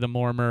specifically the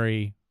Maura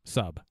Murray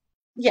sub.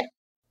 Yeah.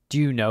 Do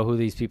you know who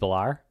these people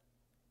are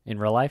in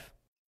real life?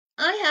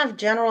 I have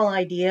general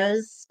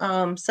ideas.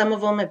 Some of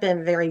them have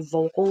been very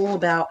vocal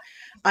about,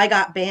 I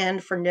got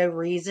banned for no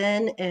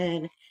reason.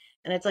 And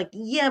it's like,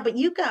 yeah, but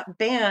you got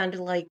banned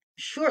like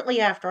shortly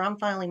after I'm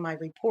filing my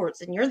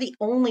reports, and you're the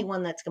only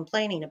one that's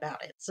complaining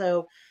about it.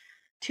 So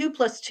 2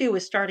 + 2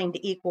 is starting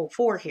to equal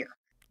 4 here.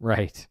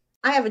 Right.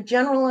 I have a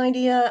general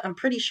idea, I'm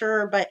pretty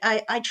sure, but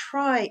I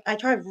try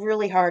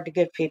really hard to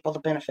give people the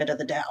benefit of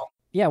the doubt.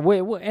 Yeah.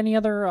 Any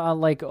other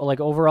like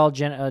overall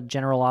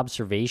general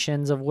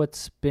observations of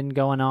what's been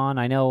going on?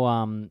 I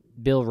know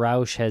Bill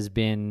Rausch has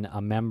been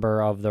a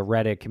member of the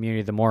Reddit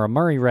community, the Maura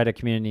Murray Reddit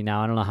community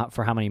now. I don't know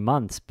for how many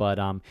months, but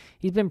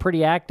he's been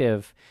pretty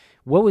active.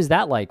 What was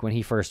that like when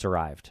he first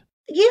arrived?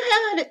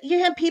 You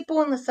had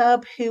people in the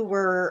sub who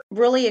were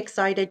really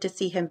excited to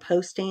see him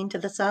posting to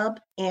the sub,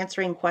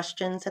 answering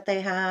questions that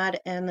they had.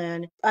 And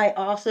then I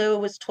also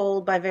was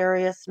told by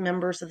various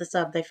members of the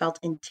sub they felt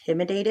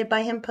intimidated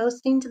by him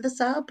posting to the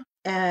sub,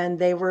 and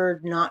they were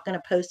not going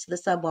to post to the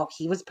sub while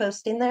he was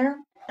posting there.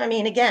 I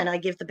mean, again, I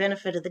give the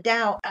benefit of the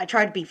doubt. I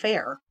try to be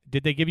fair.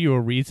 Did they give you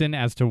a reason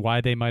as to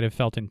why they might have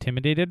felt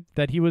intimidated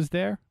that he was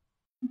there?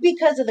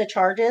 Because of the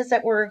charges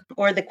that were,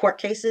 or the court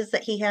cases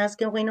that he has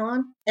going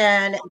on.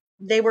 And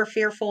they were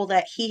fearful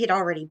that he had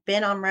already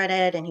been on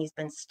Reddit and he's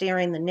been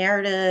steering the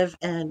narrative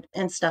and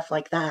stuff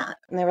like that.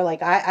 And they were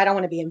like, I don't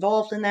want to be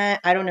involved in that.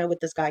 I don't know what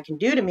this guy can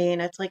do to me.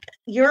 And it's like,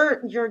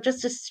 you're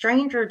just a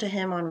stranger to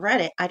him on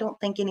Reddit. I don't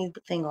think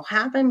anything will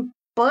happen,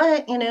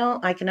 but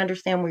I can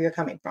understand where you're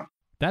coming from.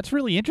 That's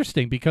really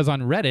interesting because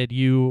on Reddit,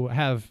 you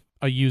have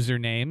a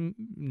username.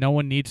 No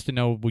one needs to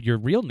know your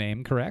real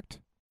name,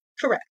 correct?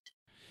 Correct.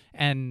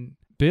 And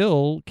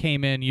Bill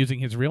came in using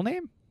his real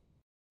name?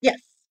 Yes.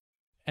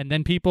 And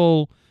then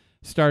people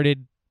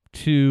started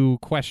to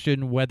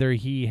question whether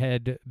he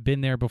had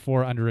been there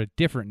before under a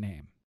different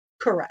name.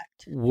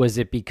 Correct. Was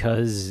it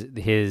because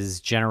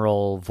his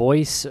general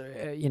voice,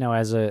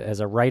 as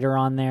a writer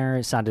on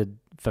there, sounded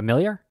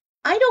familiar?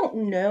 I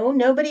don't know.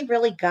 Nobody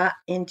really got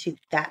into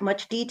that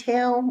much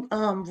detail.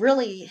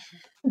 Really,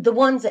 the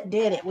ones that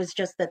did, it was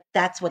just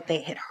that's what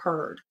they had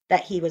heard,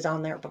 that he was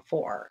on there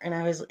before. And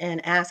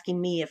asking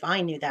me if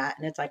I knew that.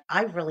 And it's like,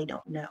 I really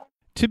don't know.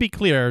 To be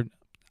clear,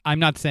 I'm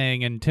not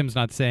saying, and Tim's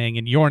not saying,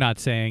 and you're not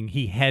saying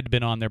he had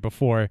been on there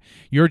before.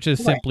 You're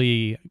just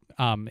simply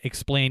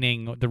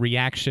explaining the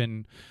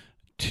reaction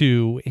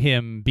to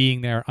him being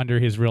there under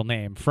his real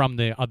name from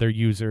the other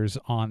users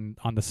on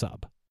the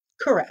sub.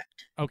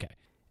 Correct. Okay.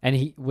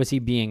 And was he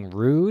being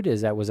rude?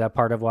 Was that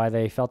part of why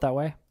they felt that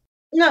way?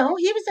 No,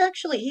 he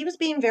was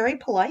being very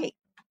polite.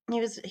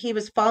 He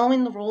was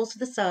following the rules of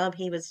the sub.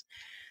 He was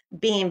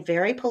being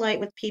very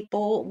polite with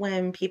people.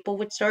 When people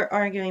would start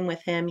arguing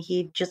with him,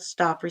 he'd just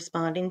stop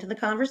responding to the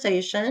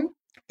conversation.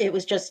 It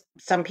was just,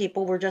 some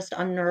people were just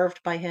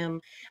unnerved by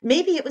him.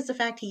 Maybe it was the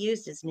fact he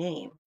used his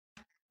name.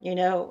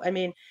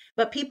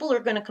 But people are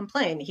going to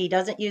complain. He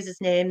doesn't use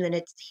his name,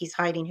 then he's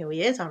hiding who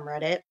he is on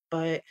Reddit.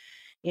 But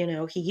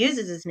he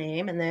uses his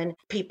name, and then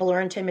people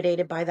are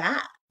intimidated by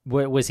that.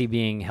 Was he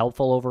being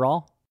helpful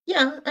overall?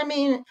 Yeah,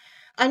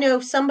 I know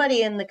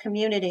somebody in the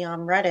community on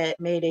Reddit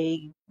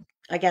made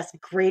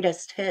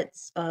greatest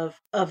hits of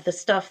the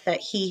stuff that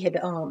he had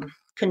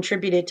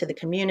contributed to the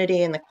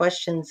community and the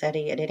questions that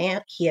he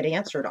had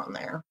answered on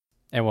there.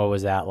 And what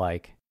was that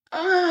like?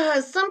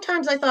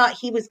 Sometimes I thought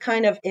he was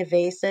kind of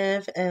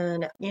evasive,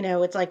 and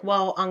it's like,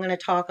 well, I'm going to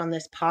talk on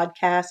this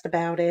podcast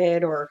about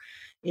it, or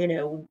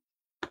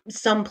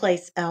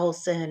someplace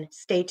else, and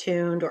stay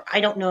tuned, or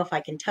I don't know if I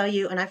can tell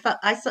you. And I felt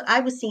I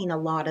was seeing a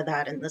lot of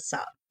that in the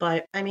sub.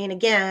 But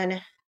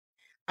again,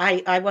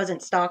 I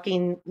wasn't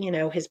stalking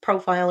his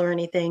profile or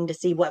anything to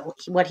see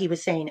what he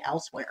was saying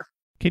elsewhere.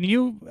 Can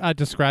you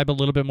describe a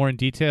little bit more in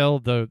detail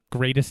the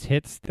greatest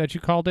hits that you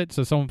called it?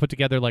 So someone put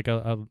together like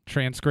a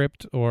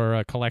transcript or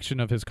a collection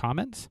of his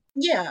comments?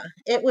 Yeah,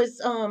 it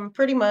was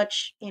pretty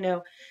much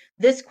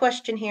this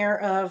question here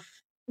of,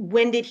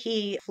 when did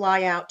he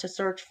fly out to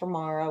search for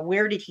Maura?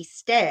 Where did he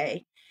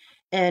stay?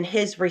 And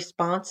his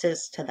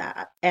responses to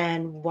that,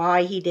 and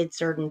why he did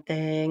certain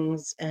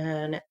things.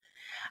 And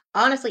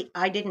honestly,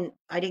 I didn't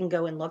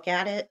go and look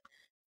at it.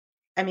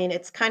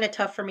 It's kind of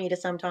tough for me to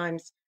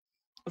sometimes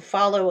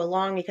follow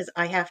along because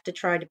I have to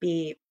try to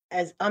be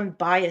as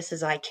unbiased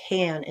as I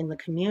can in the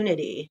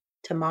community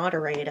to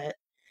moderate it.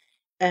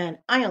 And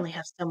I only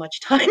have so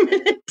much time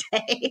in a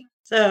day.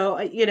 So,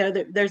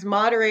 there's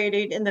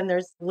moderating, and then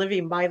there's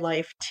living my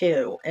life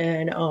too.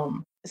 And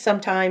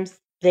sometimes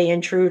they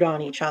intrude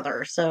on each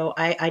other. So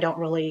I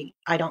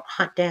don't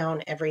hunt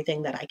down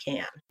everything that I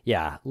can.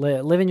 Yeah.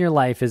 Living your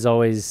life is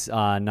always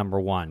number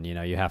one.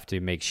 You have to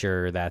make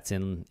sure that's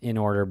in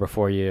order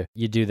before you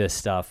do this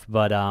stuff.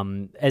 But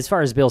as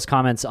far as Bill's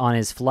comments on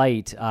his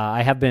flight,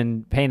 I have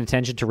been paying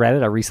attention to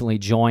Reddit. I recently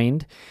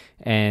joined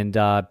and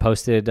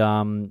posted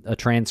a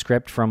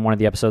transcript from one of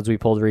the episodes we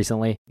pulled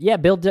recently. Yeah,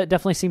 Bill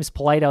definitely seems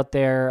polite out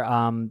there.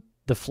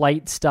 The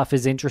flight stuff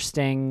is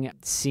interesting.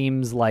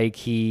 Seems like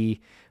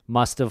he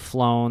must have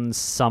flown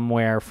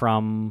somewhere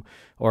from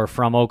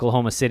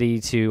Oklahoma City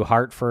to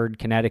Hartford,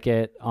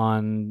 Connecticut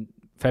on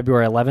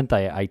February 11th.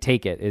 I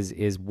take it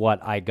is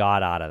what I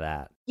got out of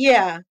that.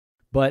 Yeah.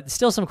 But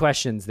still some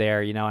questions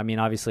there,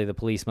 obviously the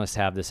police must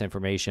have this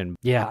information.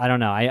 Yeah, I don't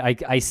know.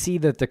 I see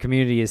that the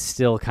community is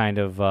still kind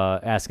of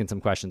asking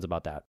some questions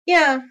about that.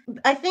 Yeah,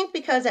 I think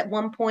because at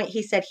one point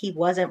he said he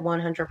wasn't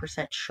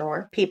 100%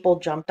 sure. People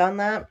jumped on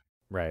that.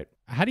 Right.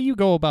 How do you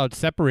go about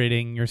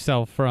separating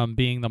yourself from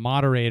being the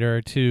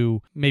moderator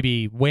to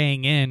maybe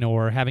weighing in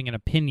or having an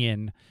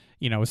opinion?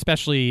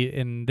 especially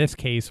in this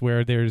case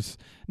where there's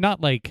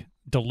not like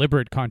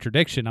deliberate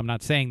contradiction. I'm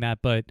not saying that,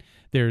 but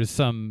there's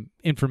some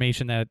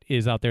information that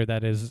is out there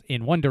that is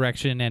in one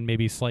direction and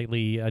maybe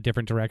slightly a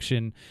different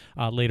direction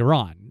later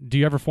on. Do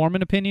you ever form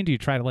an opinion? Do you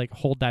try to like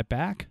hold that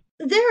back?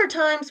 There are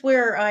times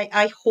where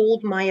I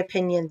hold my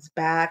opinions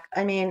back.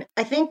 I mean,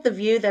 I think the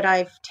view that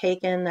I've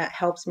taken that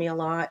helps me a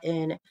lot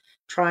in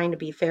trying to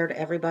be fair to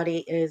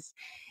everybody is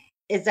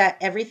that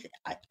everything,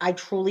 I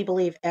truly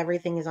believe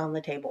everything is on the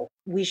table.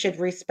 We should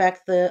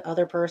respect the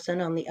other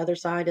person on the other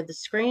side of the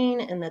screen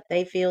and that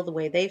they feel the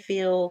way they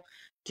feel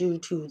due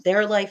to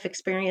their life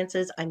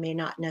experiences. I may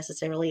not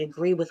necessarily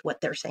agree with what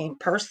they're saying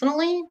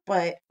personally,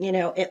 but,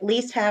 at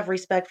least have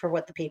respect for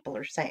what the people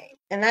are saying.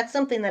 And that's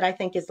something that I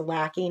think is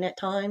lacking at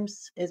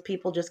times, is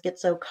people just get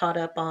so caught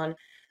up on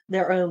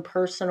their own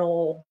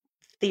personal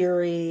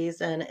theories.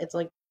 And it's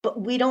like, but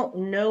we don't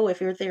know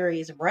if your theory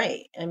is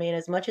right. I mean,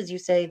 as much as you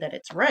say that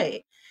it's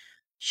right,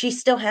 she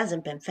still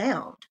hasn't been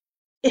found.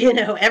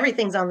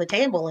 Everything's on the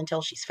table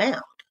until she's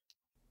found.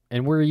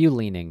 And where are you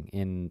leaning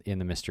in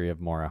the mystery of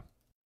Maura?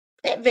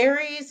 It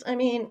varies. I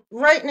mean,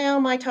 right now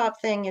my top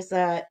thing is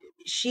that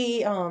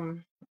she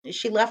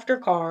left her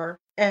car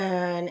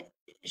and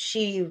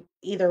she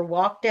either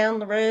walked down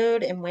the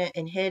road and went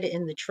and hid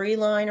in the tree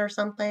line or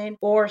something,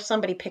 or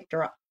somebody picked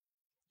her up.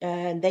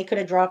 And they could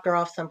have dropped her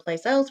off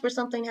someplace else where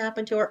something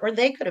happened to her, or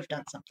they could have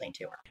done something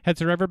to her. Has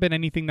there ever been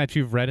anything that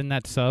you've read in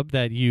that sub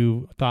that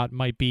you thought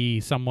might be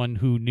someone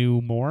who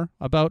knew more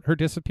about her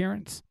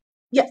disappearance?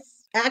 Yes.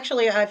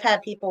 Actually, I've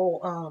had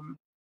people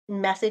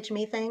message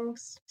me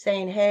things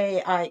saying,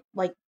 hey, I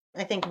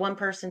think one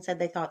person said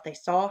they thought they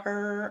saw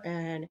her,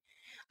 and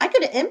I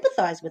could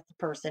empathize with the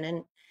person.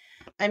 And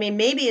I mean,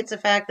 maybe it's a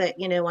fact that,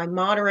 I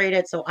moderate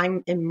it, so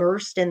I'm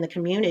immersed in the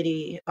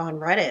community on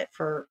Reddit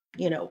for,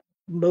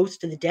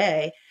 most of the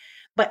day,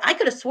 but I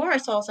could have swore I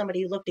saw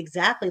somebody who looked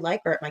exactly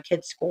like her at my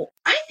kid's school.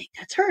 I think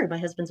that's her. My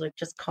husband's like,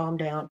 just calm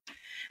down.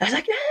 I was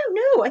like,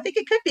 no, I think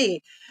it could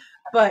be,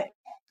 but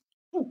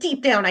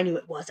deep down I knew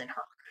it wasn't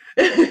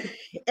her.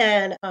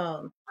 And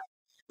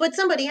but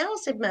somebody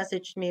else had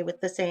messaged me with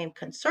the same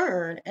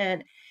concern,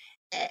 and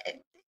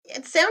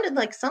it sounded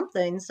like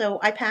something, so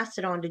I passed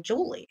it on to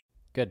Julie.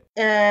 Good.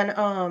 And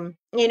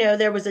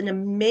there was an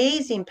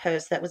amazing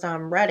post that was on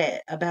Reddit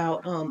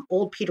about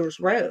Old Peters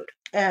Road,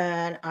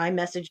 and I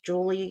messaged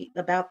Julie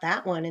about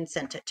that one and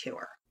sent it to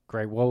her.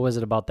 Great. What was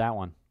it about that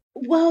one?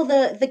 Well,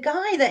 the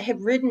guy that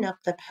had written up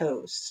the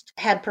post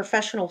had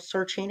professional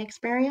searching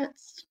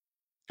experience,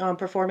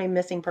 performing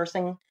missing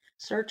person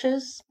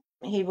searches.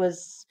 He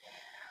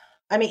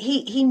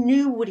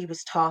knew what he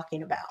was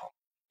talking about.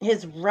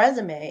 His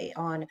resume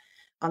on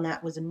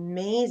that was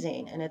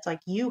amazing. And it's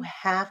like, you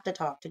have to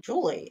talk to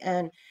Julie.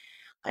 And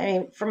I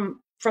mean,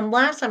 from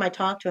last time I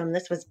talked to him,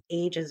 this was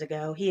ages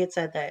ago, he had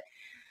said that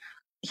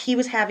he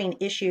was having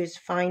issues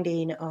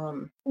finding,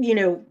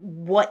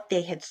 what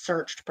they had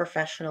searched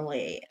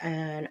professionally,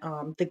 and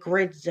the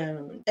grid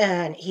zone.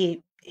 And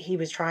he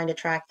was trying to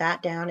track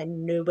that down,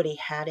 and nobody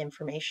had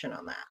information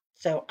on that.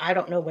 So I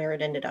don't know where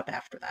it ended up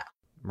after that.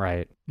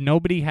 Right.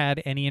 Nobody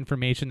had any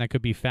information that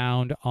could be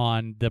found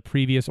on the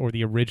previous or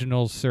the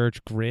original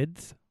search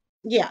grids?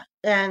 Yeah,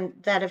 and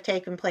that have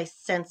taken place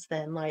since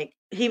then. Like,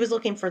 he was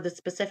looking for the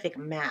specific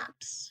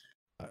maps.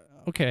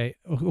 Okay,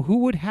 who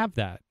would have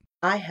that?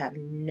 I have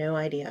no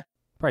idea.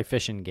 Probably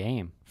Fish and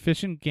Game.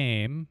 Fish and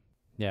Game?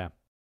 Yeah.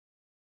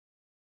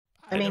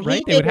 I mean,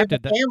 right? he figured the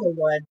family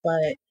would,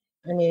 but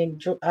I mean,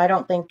 I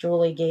don't think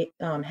Julie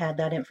had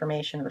that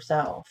information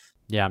herself.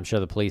 Yeah, I'm sure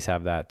the police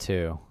have that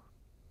too.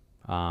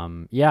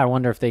 Yeah, I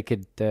wonder if they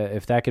could,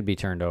 if that could be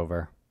turned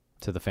over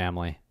to the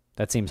family.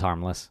 That seems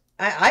harmless.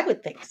 I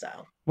would think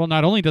so. Well,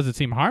 not only does it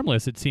seem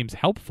harmless, it seems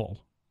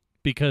helpful,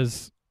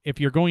 because if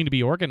you're going to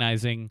be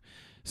organizing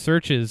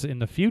searches in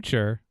the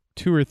future,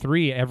 2 or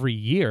 3 every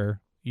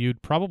year,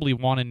 you'd probably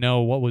want to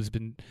know what has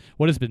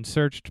been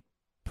searched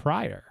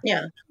prior.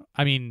 Yeah.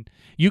 I mean,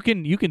 you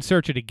can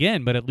search it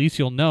again, but at least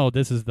you'll know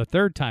this is the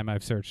 3rd time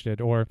I've searched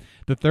it, or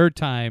the 3rd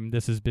time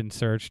this has been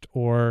searched,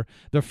 or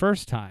the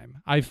 1st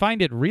time. I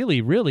find it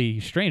really, really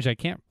strange. I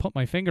can't put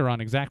my finger on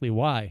exactly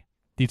why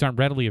these aren't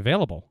readily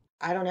available.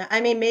 I don't know. I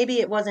mean, maybe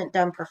it wasn't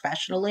done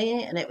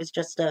professionally and it was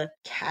just a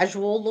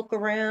casual look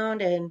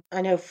around. And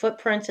I know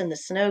footprints in the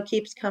snow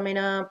keeps coming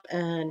up.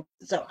 And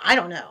so I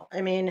don't know.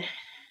 I mean,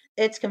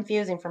 it's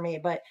confusing for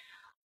me, but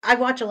I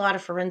watch a lot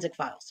of Forensic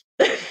Files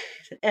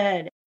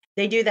and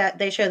they do that.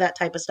 They show that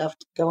type of stuff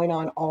going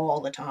on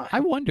all the time. I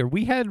wonder,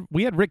 we had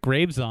Rick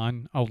Graves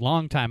on a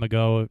long time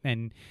ago,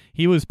 and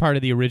he was part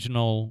of the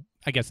original,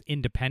 I guess,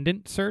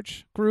 independent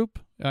search group.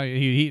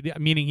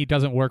 Meaning he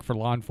doesn't work for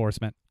law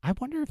enforcement. I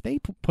wonder if they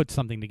put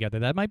something together.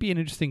 That might be an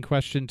interesting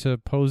question to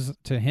pose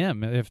to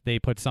him. If they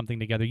put something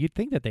together, you'd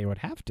think that they would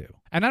have to.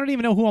 And I don't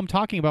even know who I'm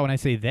talking about when I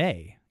say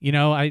they.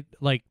 I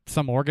like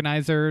some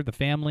organizer, the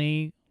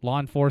family, law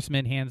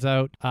enforcement hands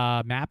out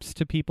maps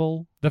to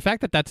people. The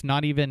fact that that's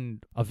not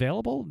even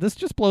available, this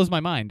just blows my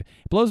mind.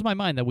 It blows my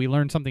mind that we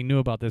learned something new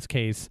about this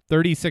case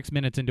 36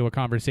 minutes into a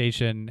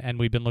conversation, and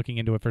we've been looking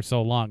into it for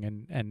so long,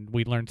 and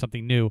we learned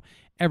something new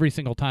every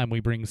single time we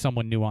bring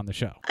someone new on the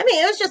show. I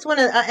mean, it was just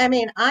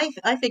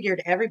I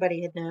figured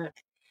everybody had known.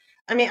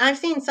 I mean, I've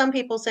seen some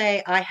people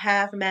say, I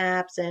have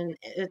maps, and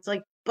it's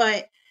like,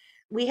 but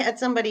we had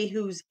somebody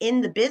who's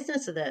in the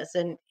business of this,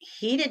 and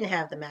he didn't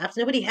have the maps.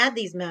 Nobody had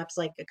these maps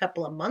like a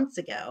couple of months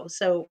ago.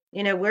 So,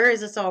 where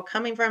is this all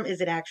coming from?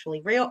 Is it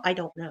actually real? I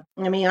don't know.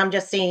 I mean, I'm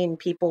just seeing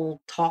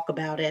people talk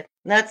about it.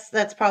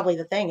 That's probably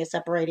the thing, is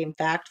separating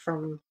fact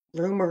from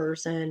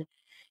rumors. And,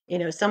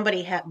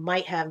 somebody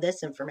might have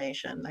this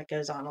information that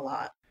goes on a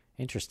lot.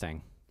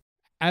 Interesting.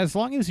 As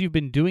long as you've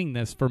been doing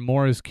this for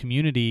Maura's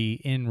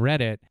community in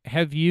Reddit,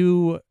 have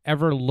you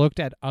ever looked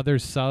at other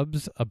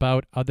subs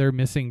about other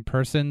missing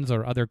persons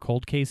or other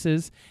cold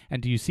cases? And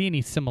do you see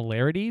any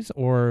similarities,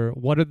 or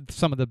what are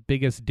some of the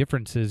biggest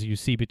differences you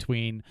see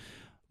between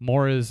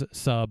Maura's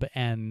sub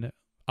and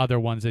other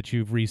ones that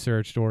you've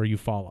researched or you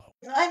follow?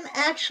 I'm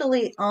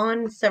actually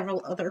on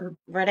several other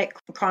Reddit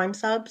crime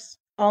subs,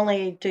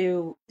 only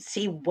to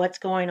see what's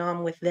going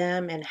on with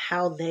them and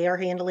how they are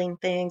handling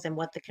things and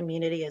what the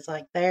community is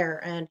like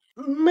there. And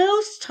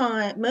most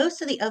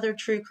of the other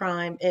true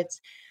crime, it's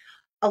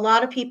a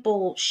lot of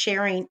people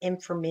sharing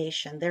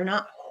information. They're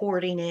not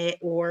hoarding it,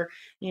 or,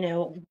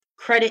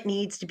 credit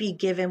needs to be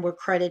given where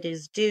credit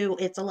is due.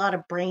 It's a lot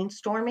of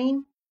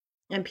brainstorming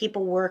and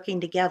people working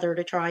together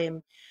to try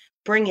and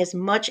bring as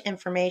much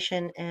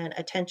information and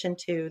attention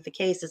to the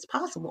case as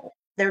possible.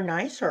 They're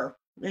nicer,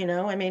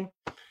 I mean,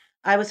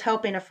 I was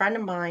helping a friend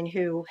of mine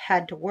who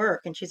had to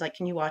work, and she's like,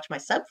 can you watch my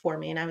sub for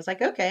me? And I was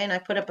like, okay. And I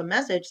put up a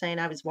message saying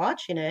I was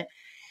watching it,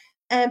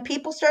 and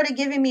people started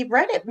giving me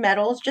Reddit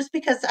medals just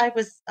because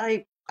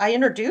I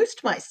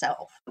introduced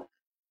myself. And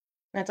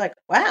it's like,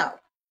 wow,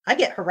 I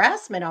get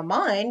harassment on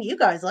mine. You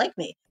guys like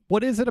me.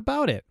 What is it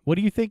about it? What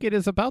do you think it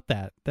is about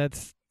that?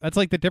 That's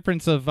like the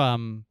difference of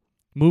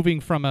moving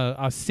from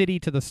a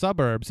city to the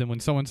suburbs, and when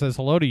someone says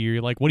hello to you,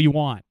 you're like, what do you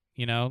want?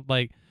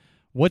 Like,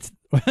 what's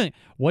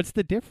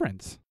the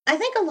difference? I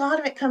think a lot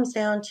of it comes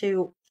down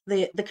to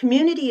the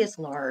community is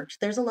large.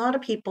 There's a lot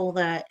of people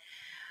that,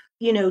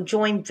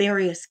 join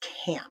various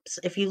camps.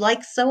 If you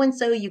like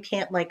so-and-so, you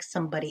can't like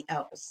somebody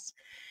else.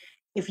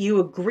 If you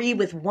agree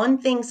with one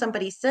thing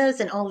somebody says,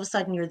 and all of a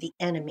sudden you're the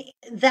enemy.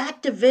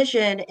 That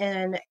division,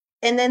 and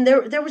then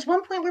there was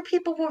one point where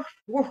people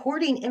were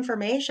hoarding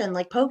information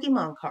like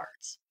Pokemon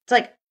cards. It's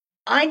like,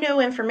 I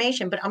know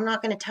information, but I'm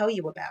not going to tell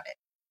you about it,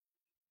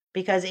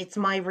 because it's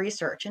my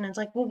research. And it's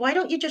like, well, why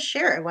don't you just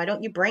share it? Why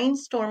don't you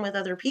brainstorm with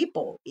other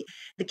people?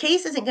 The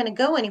case isn't going to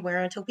go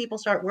anywhere until people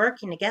start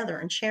working together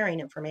and sharing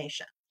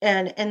information.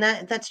 And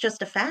that's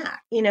just a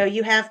fact.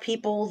 You have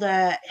people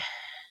that,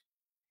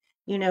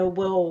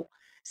 will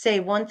say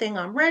one thing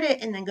on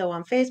Reddit and then go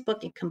on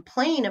Facebook and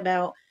complain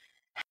about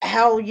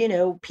how,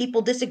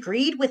 people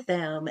disagreed with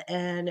them,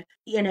 and,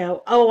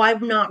 oh,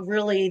 I'm not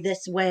really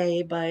this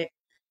way, but,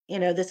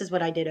 this is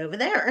what I did over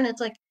there. And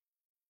it's like,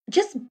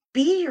 just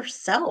be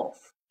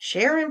yourself.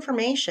 Share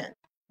information.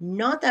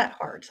 Not that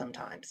hard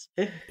sometimes.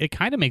 It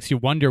kind of makes you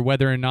wonder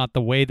whether or not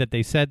the way that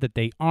they said that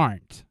they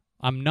aren't.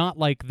 I'm not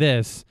like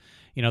this.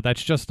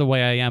 That's just the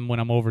way I am when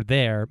I'm over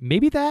there.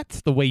 Maybe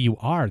that's the way you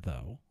are,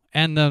 though.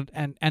 And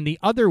the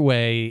other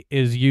way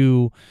is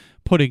you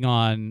putting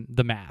on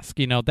the mask.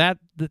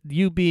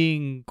 You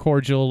being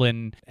cordial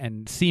and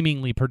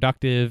seemingly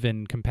productive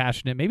and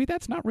compassionate. Maybe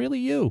that's not really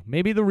you.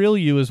 Maybe the real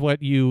you is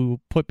what you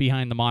put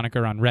behind the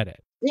moniker on Reddit.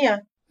 Yeah.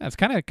 That's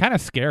kind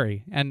of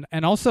scary. And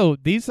also,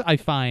 these I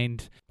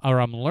find, or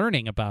I'm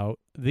learning about,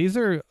 these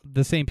are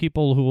the same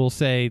people who will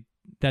say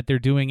that they're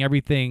doing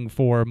everything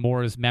for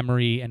Maura's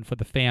memory and for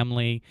the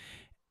family,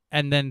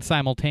 and then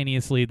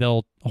simultaneously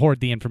they'll hoard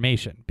the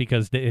information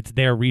because it's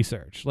their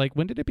research. Like,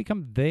 when did it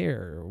become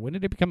their? When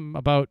did it become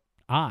about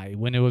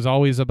when it was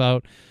always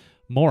about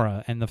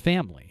Maura and the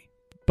family?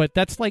 But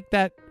that's like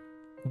that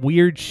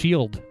weird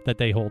shield that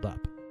they hold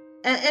up.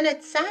 And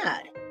it's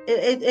sad.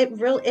 It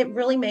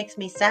really makes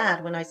me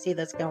sad when I see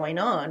this going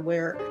on,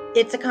 where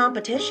it's a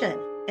competition,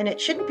 and it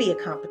shouldn't be a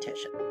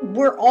competition.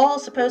 We're all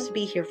supposed to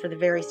be here for the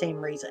very same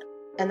reason,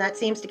 and that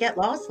seems to get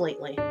lost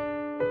lately.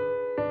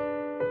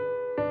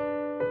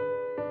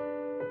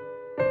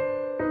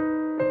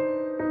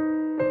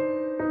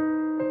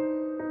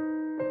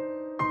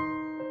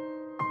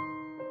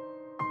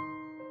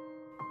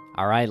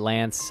 All right,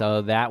 Lance,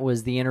 so that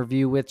was the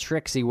interview with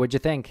Trixie. What'd you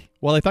think?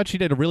 Well, I thought she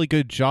did a really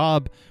good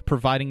job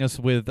providing us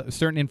with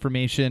certain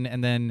information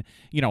and then,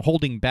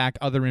 holding back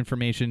other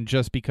information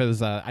just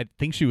because I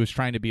think she was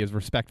trying to be as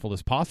respectful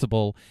as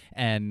possible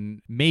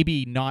and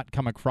maybe not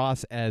come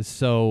across as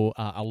so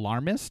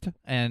alarmist.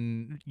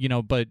 And,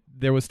 but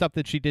there was stuff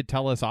that she did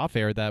tell us off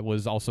air that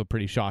was also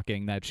pretty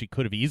shocking that she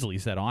could have easily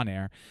said on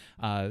air.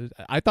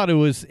 I thought it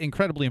was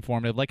incredibly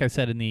informative. Like I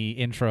said in the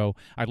intro,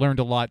 I learned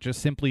a lot, just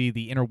simply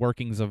the inner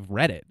workings of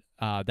Reddit.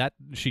 That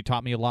she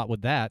taught me a lot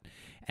with that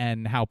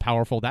and how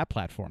powerful that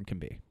platform can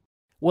be.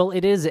 Well,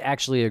 it is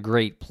actually a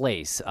great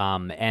place.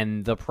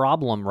 And the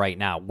problem right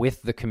now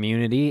with the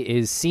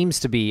community seems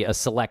to be a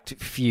select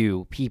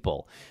few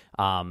people.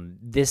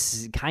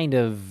 This kind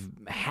of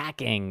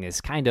hacking, this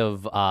kind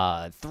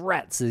of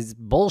threats, is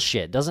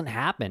bullshit. Doesn't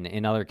happen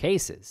in other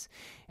cases.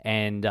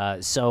 And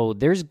so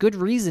there's good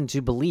reason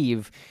to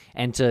believe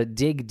and to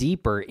dig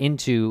deeper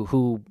into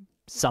who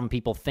some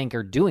people think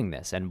are doing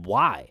this and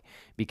why.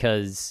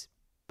 Because,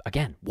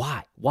 again,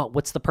 why?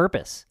 What's the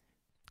purpose?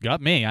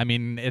 Got me. I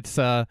mean, it's...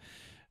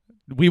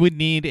 we would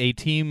need a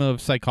team of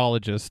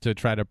psychologists to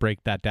try to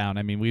break that down.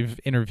 I mean, we've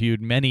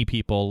interviewed many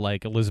people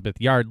like Elizabeth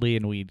Yardley,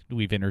 and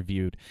we've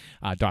interviewed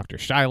Dr.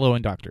 Shiloh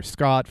and Dr.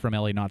 Scott from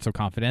LA Not So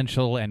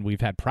Confidential, and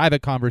we've had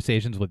private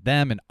conversations with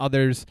them and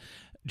others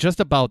just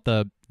about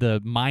the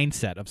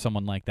mindset of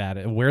someone like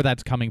that, where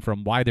that's coming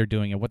from, why they're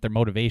doing it, what their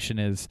motivation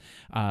is,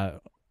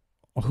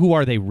 who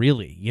are they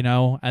really, you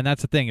know? And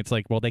that's the thing. It's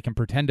like, well, they can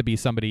pretend to be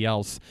somebody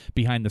else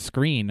behind the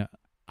screen.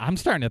 I'm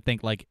starting to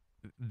think like,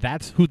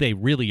 that's who they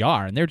really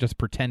are, and they're just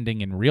pretending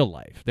in real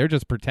life. They're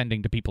just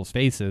pretending to people's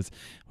faces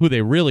who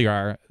they really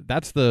are.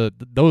 Those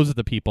are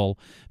the people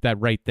that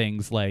write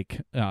things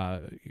like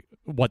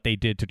what they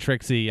did to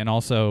Trixie and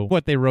also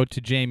what they wrote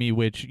to Jamie,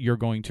 which you're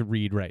going to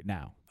read right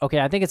now. Okay,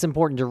 I think it's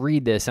important to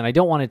read this, and I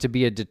don't want it to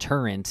be a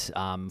deterrent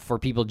for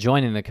people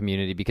joining the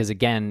community because,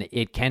 again,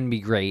 it can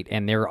be great,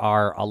 and there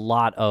are a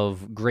lot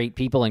of great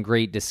people and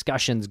great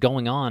discussions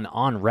going on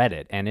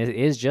Reddit, and it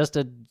is just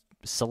a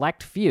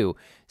select few.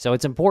 So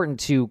it's important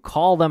to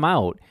call them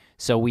out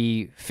so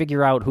we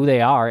figure out who they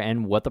are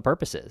and what the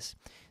purpose is.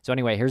 So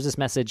anyway, here's this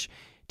message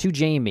to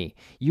Jamie.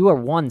 You are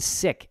one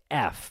sick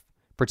F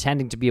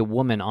pretending to be a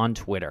woman on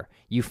Twitter.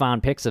 You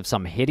found pics of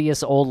some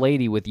hideous old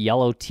lady with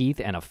yellow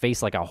teeth and a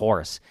face like a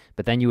horse,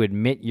 but then you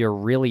admit you're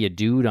really a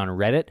dude on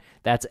Reddit?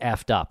 That's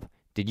effed up.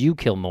 Did you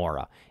kill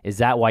Maura? Is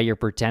that why you're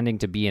pretending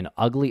to be an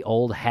ugly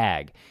old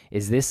hag?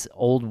 Is this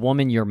old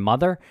woman your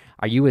mother?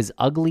 Are you as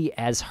ugly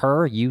as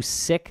her, you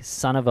sick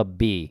son of a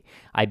bee?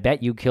 I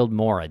bet you killed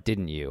Maura,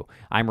 didn't you?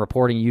 I'm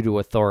reporting you to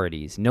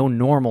authorities. No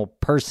normal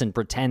person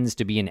pretends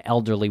to be an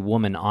elderly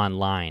woman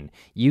online.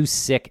 You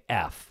sick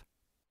F.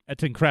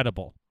 It's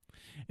incredible.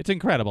 It's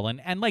incredible.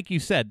 And like you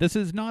said, this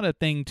is not a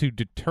thing to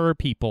deter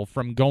people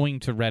from going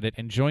to Reddit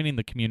and joining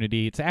the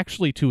community. It's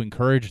actually to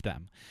encourage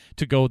them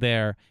to go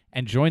there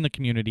and join the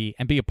community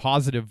and be a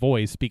positive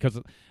voice, because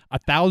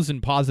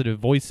 1,000 positive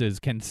voices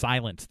can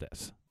silence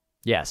this.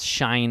 Yes,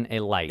 shine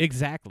a light.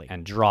 Exactly.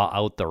 And draw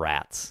out the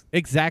rats.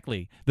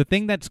 Exactly. The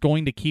thing that's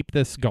going to keep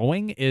this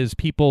going is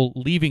people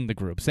leaving the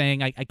group,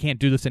 saying, I can't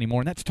do this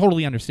anymore, and that's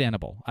totally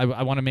understandable.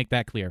 I want to make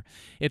that clear.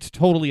 It's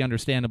totally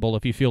understandable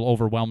if you feel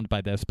overwhelmed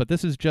by this, but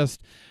this is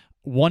just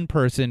one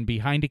person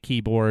behind a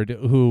keyboard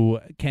who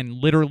can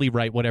literally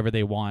write whatever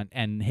they want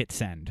and hit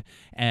send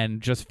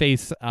and just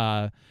face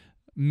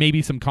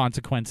maybe some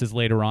consequences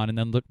later on, and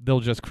then they'll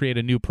just create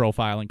a new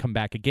profile and come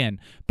back again.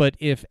 But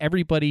if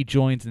everybody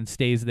joins and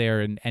stays there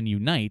and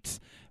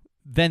unites,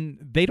 then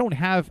they don't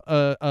have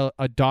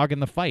a dog in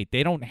the fight.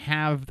 They don't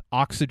have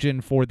oxygen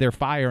for their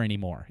fire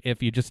anymore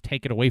if you just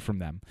take it away from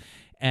them.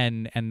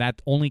 And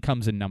that only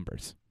comes in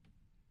numbers.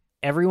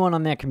 Everyone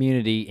on that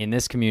community, in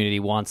this community,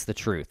 wants the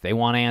truth. They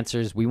want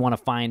answers. We want to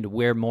find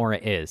where Maura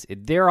is.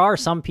 There are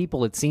some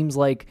people, it seems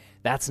like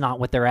that's not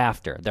what they're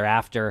after. They're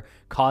after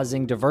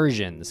causing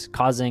diversions,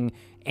 causing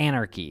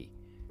anarchy,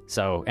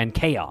 and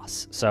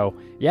chaos. So,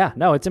 yeah,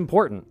 no, it's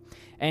important.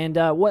 And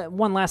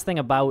one last thing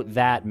about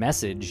that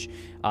message,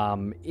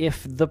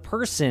 if the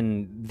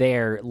person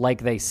there,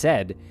 like they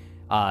said,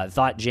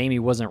 thought Jamie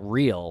wasn't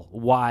real,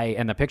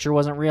 and the picture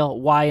wasn't real,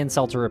 why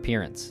insult her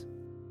appearance?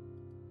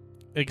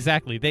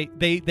 Exactly.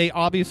 They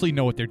obviously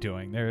know what they're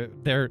doing.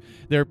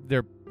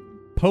 They're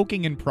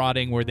poking and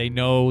prodding where they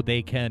know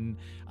they can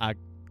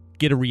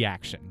get a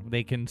reaction.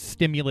 They can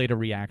stimulate a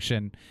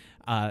reaction.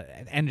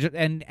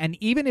 And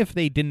even if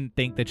they didn't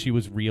think that she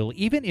was real,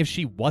 even if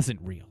she wasn't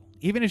real,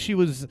 even if she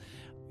was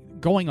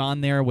going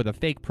on there with a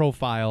fake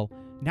profile,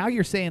 now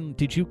you're saying,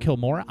 did you kill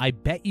Maura? I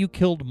bet you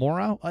killed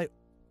Maura.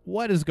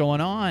 What is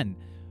going on?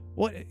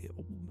 What?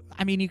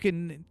 I mean, you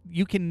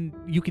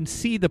can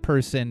see the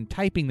person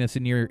typing this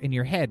in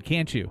your head,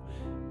 can't you?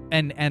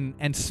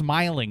 And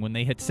smiling when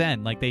they hit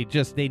send, like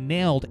they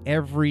nailed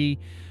every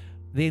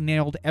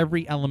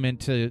element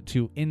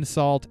to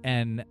insult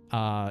and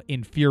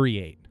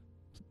infuriate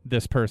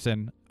this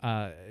person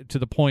to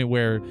the point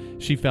where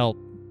she felt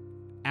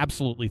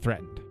absolutely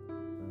threatened.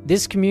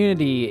 This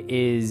community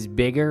is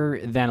bigger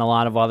than a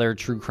lot of other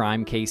true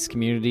crime case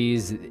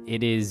communities.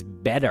 It is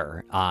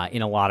better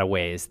in a lot of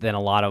ways than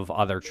a lot of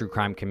other true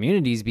crime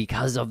communities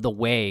because of the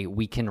way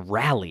we can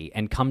rally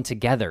and come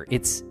together.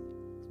 It's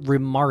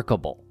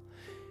remarkable.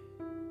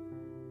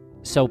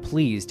 So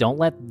please don't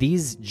let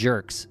these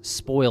jerks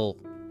spoil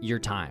your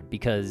time,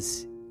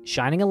 because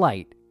shining a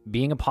light,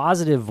 being a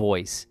positive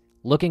voice,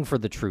 looking for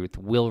the truth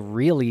will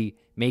really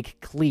make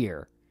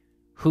clear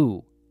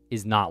who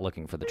is not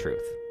looking for the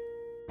truth.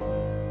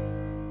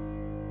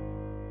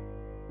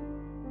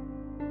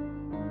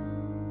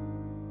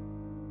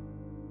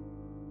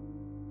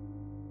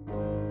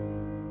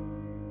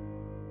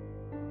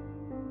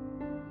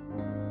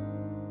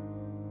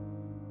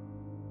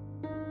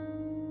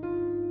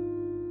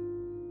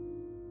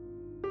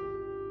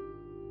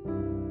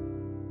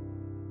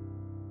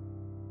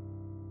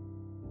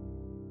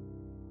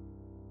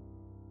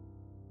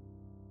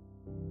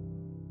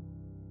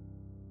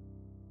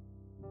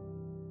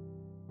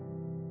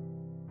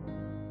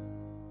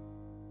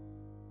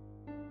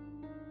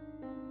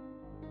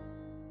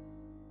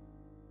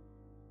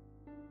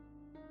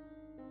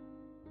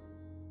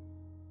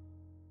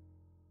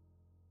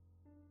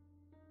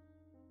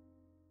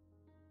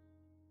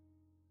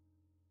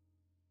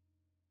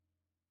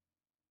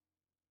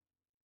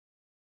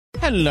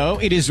 Hello,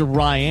 it is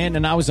Ryan,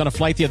 and I was on a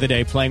flight the other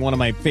day playing one of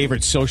my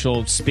favorite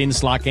social spin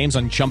slot games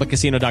on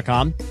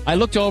ChumbaCasino.com. I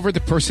looked over at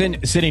the person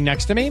sitting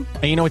next to me,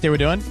 and you know what they were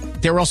doing?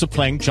 They were also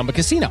playing Chumba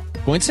Casino.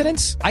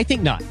 Coincidence? I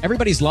think not.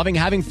 Everybody's loving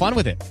having fun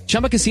with it.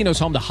 Chumba Casino is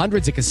home to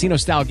hundreds of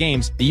casino-style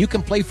games that you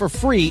can play for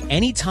free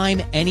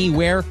anytime,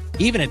 anywhere,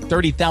 even at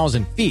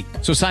 30,000 feet.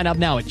 So sign up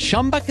now at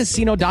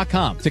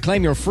ChumbaCasino.com to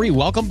claim your free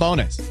welcome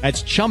bonus.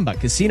 That's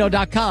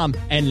ChumbaCasino.com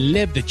and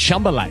live the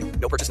Chumba life.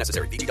 No purchase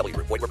necessary. VGW.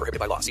 Void where prohibited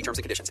by law. See terms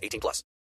and conditions. 18+.